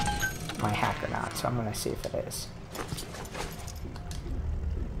my hack or not, so I'm going to see if it is.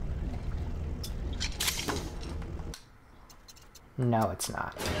 No, it's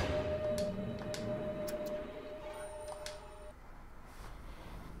not.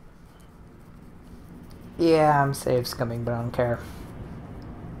 Yeah, I'm save scumming, but I don't care.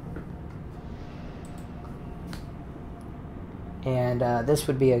 And this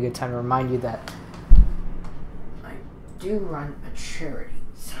would be a good time to remind you that I do run a charity.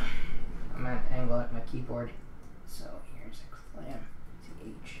 So I'm at an angle at my keyboard. So here's a clam.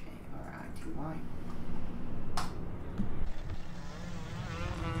 C-H-A-R-I-T-Y.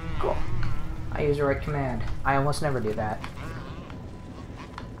 Cool. I use the right command. I almost never do that.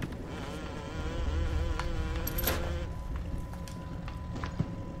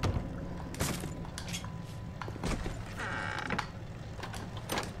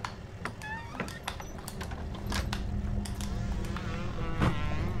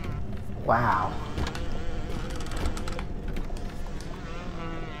 Wow.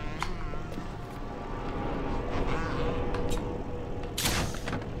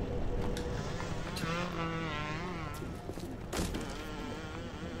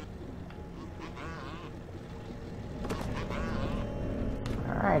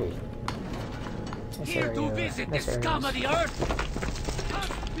 Alrighty. Here to visit the scum of the earth.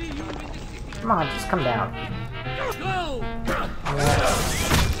 Come on, just come down. Go!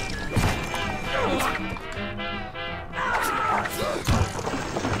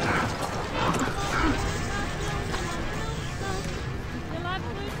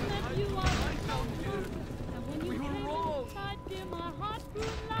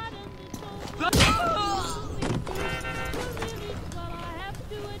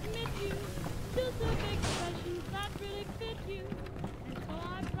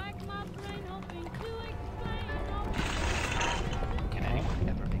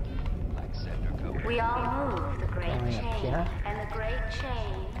 We all move the great chain, and the great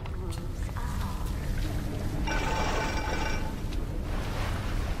chain moves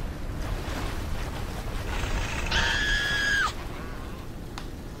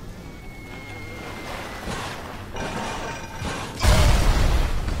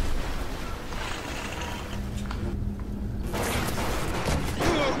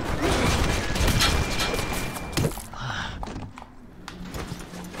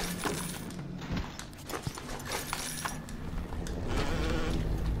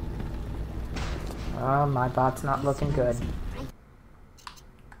Oh, my bot's not looking good.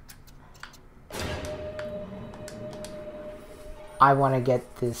 I want to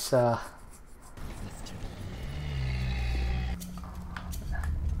get this, I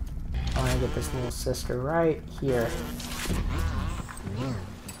want to get this little sister right here.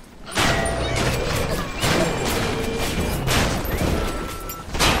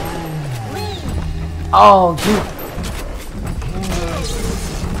 Oh,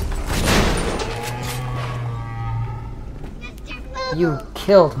 you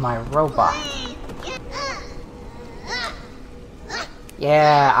killed my robot.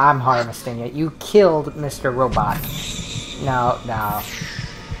 Yeah, I'm harvesting it. You killed Mr. Robot. No, no.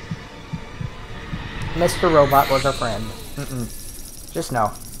 Mr. Robot was our friend. Just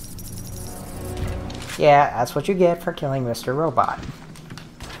no. Yeah, that's what you get for killing Mr. Robot.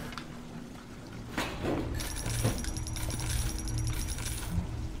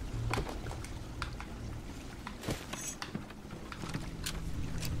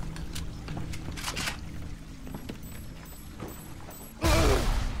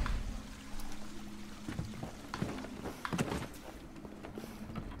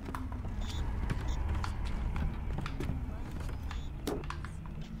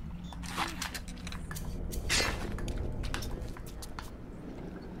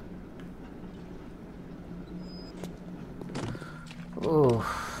 Ooh,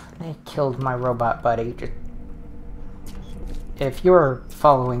 they killed my robot buddy. If you're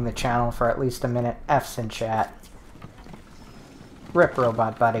following the channel for at least a minute, F's in chat. Rip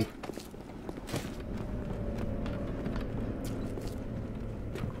robot buddy.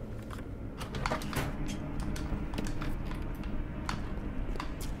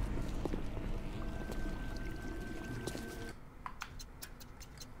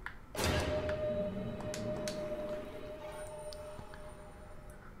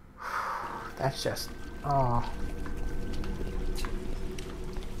 That's just, oh.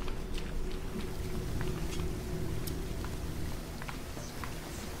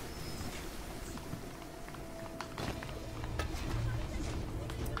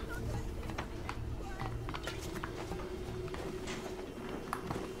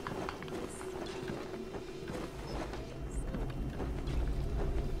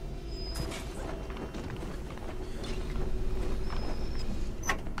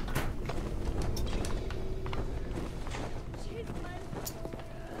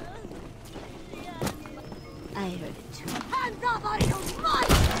 I heard it too. Hands up, or you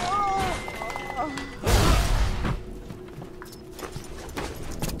must!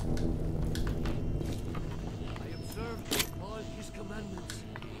 I observe all his commandments.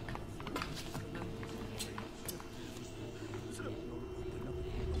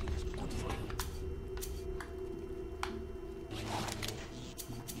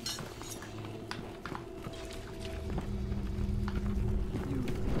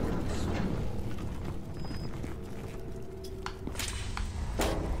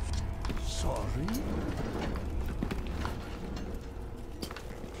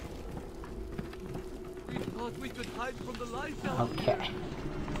 We could hide from the light down Okay.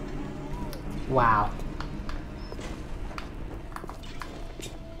 Wow.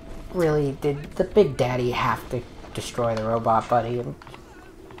 Really, did the Big Daddy have to destroy the robot buddy?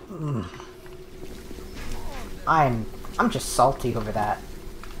 I'm just salty over that.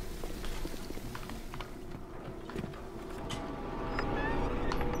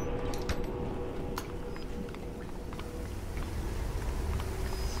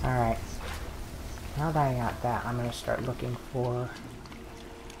 Alright. Now that I got that, I'm gonna start looking for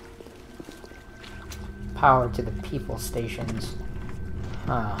power to the people stations.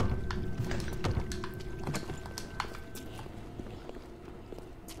 Huh.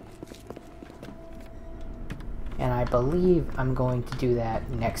 And I believe I'm going to do that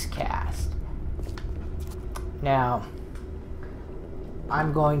next cast. Now,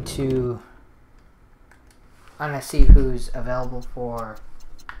 I'm gonna see who's available for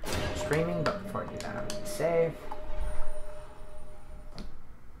streaming, but before I do that, I'm going to save.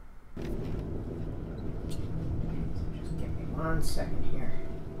 Just give me 1 second here.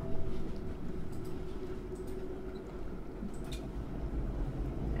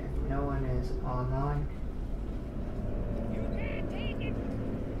 If no one is online.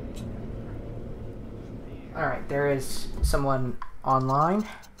 Alright, there is someone online.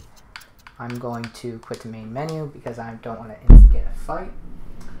 I'm going to quit the main menu because I don't want to instigate a fight.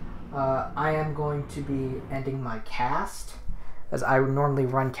 I am going to be ending my cast, as I normally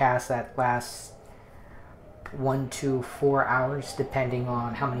run casts that last 1 to 4 hours, depending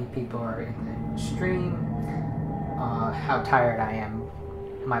on how many people are in the stream, how tired I am,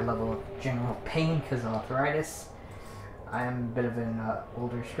 my level of general pain because of arthritis. I am a bit of an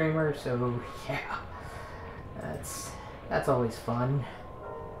older streamer, so yeah, that's always fun.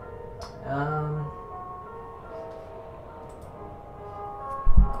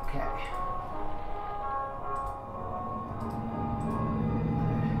 Okay.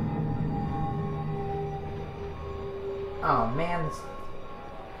 Oh man,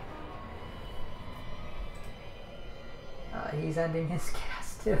 he's ending his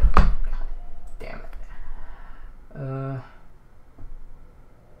cast too. God damn it.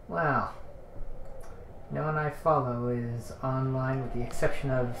 Well, no one I follow is online with the exception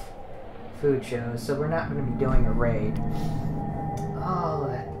of food shows, so we're not going to be doing a raid. Oh,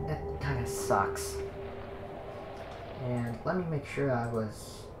 that kind of sucks. And let me make sure I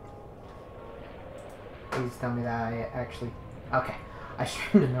was... Please tell me that I actually... Okay, I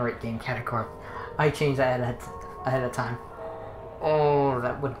streamed in the right game category. I changed that ahead of time. Oh,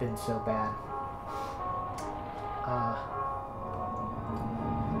 that would have been so bad.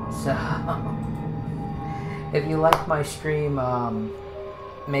 So, if you like my stream,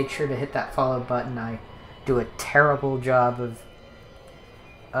 make sure to hit that follow button. I do a terrible job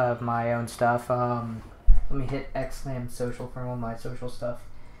of my own stuff. Let me hit XSlam social for all my social stuff.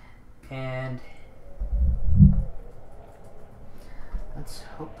 And let's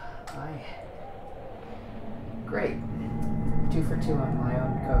hope Great. 2 for 2 on my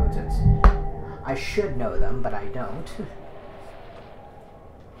own codes. I should know them, but I don't.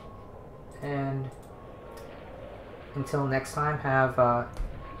 And until next time, have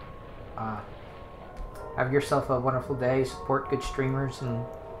yourself a wonderful day. Support good streamers and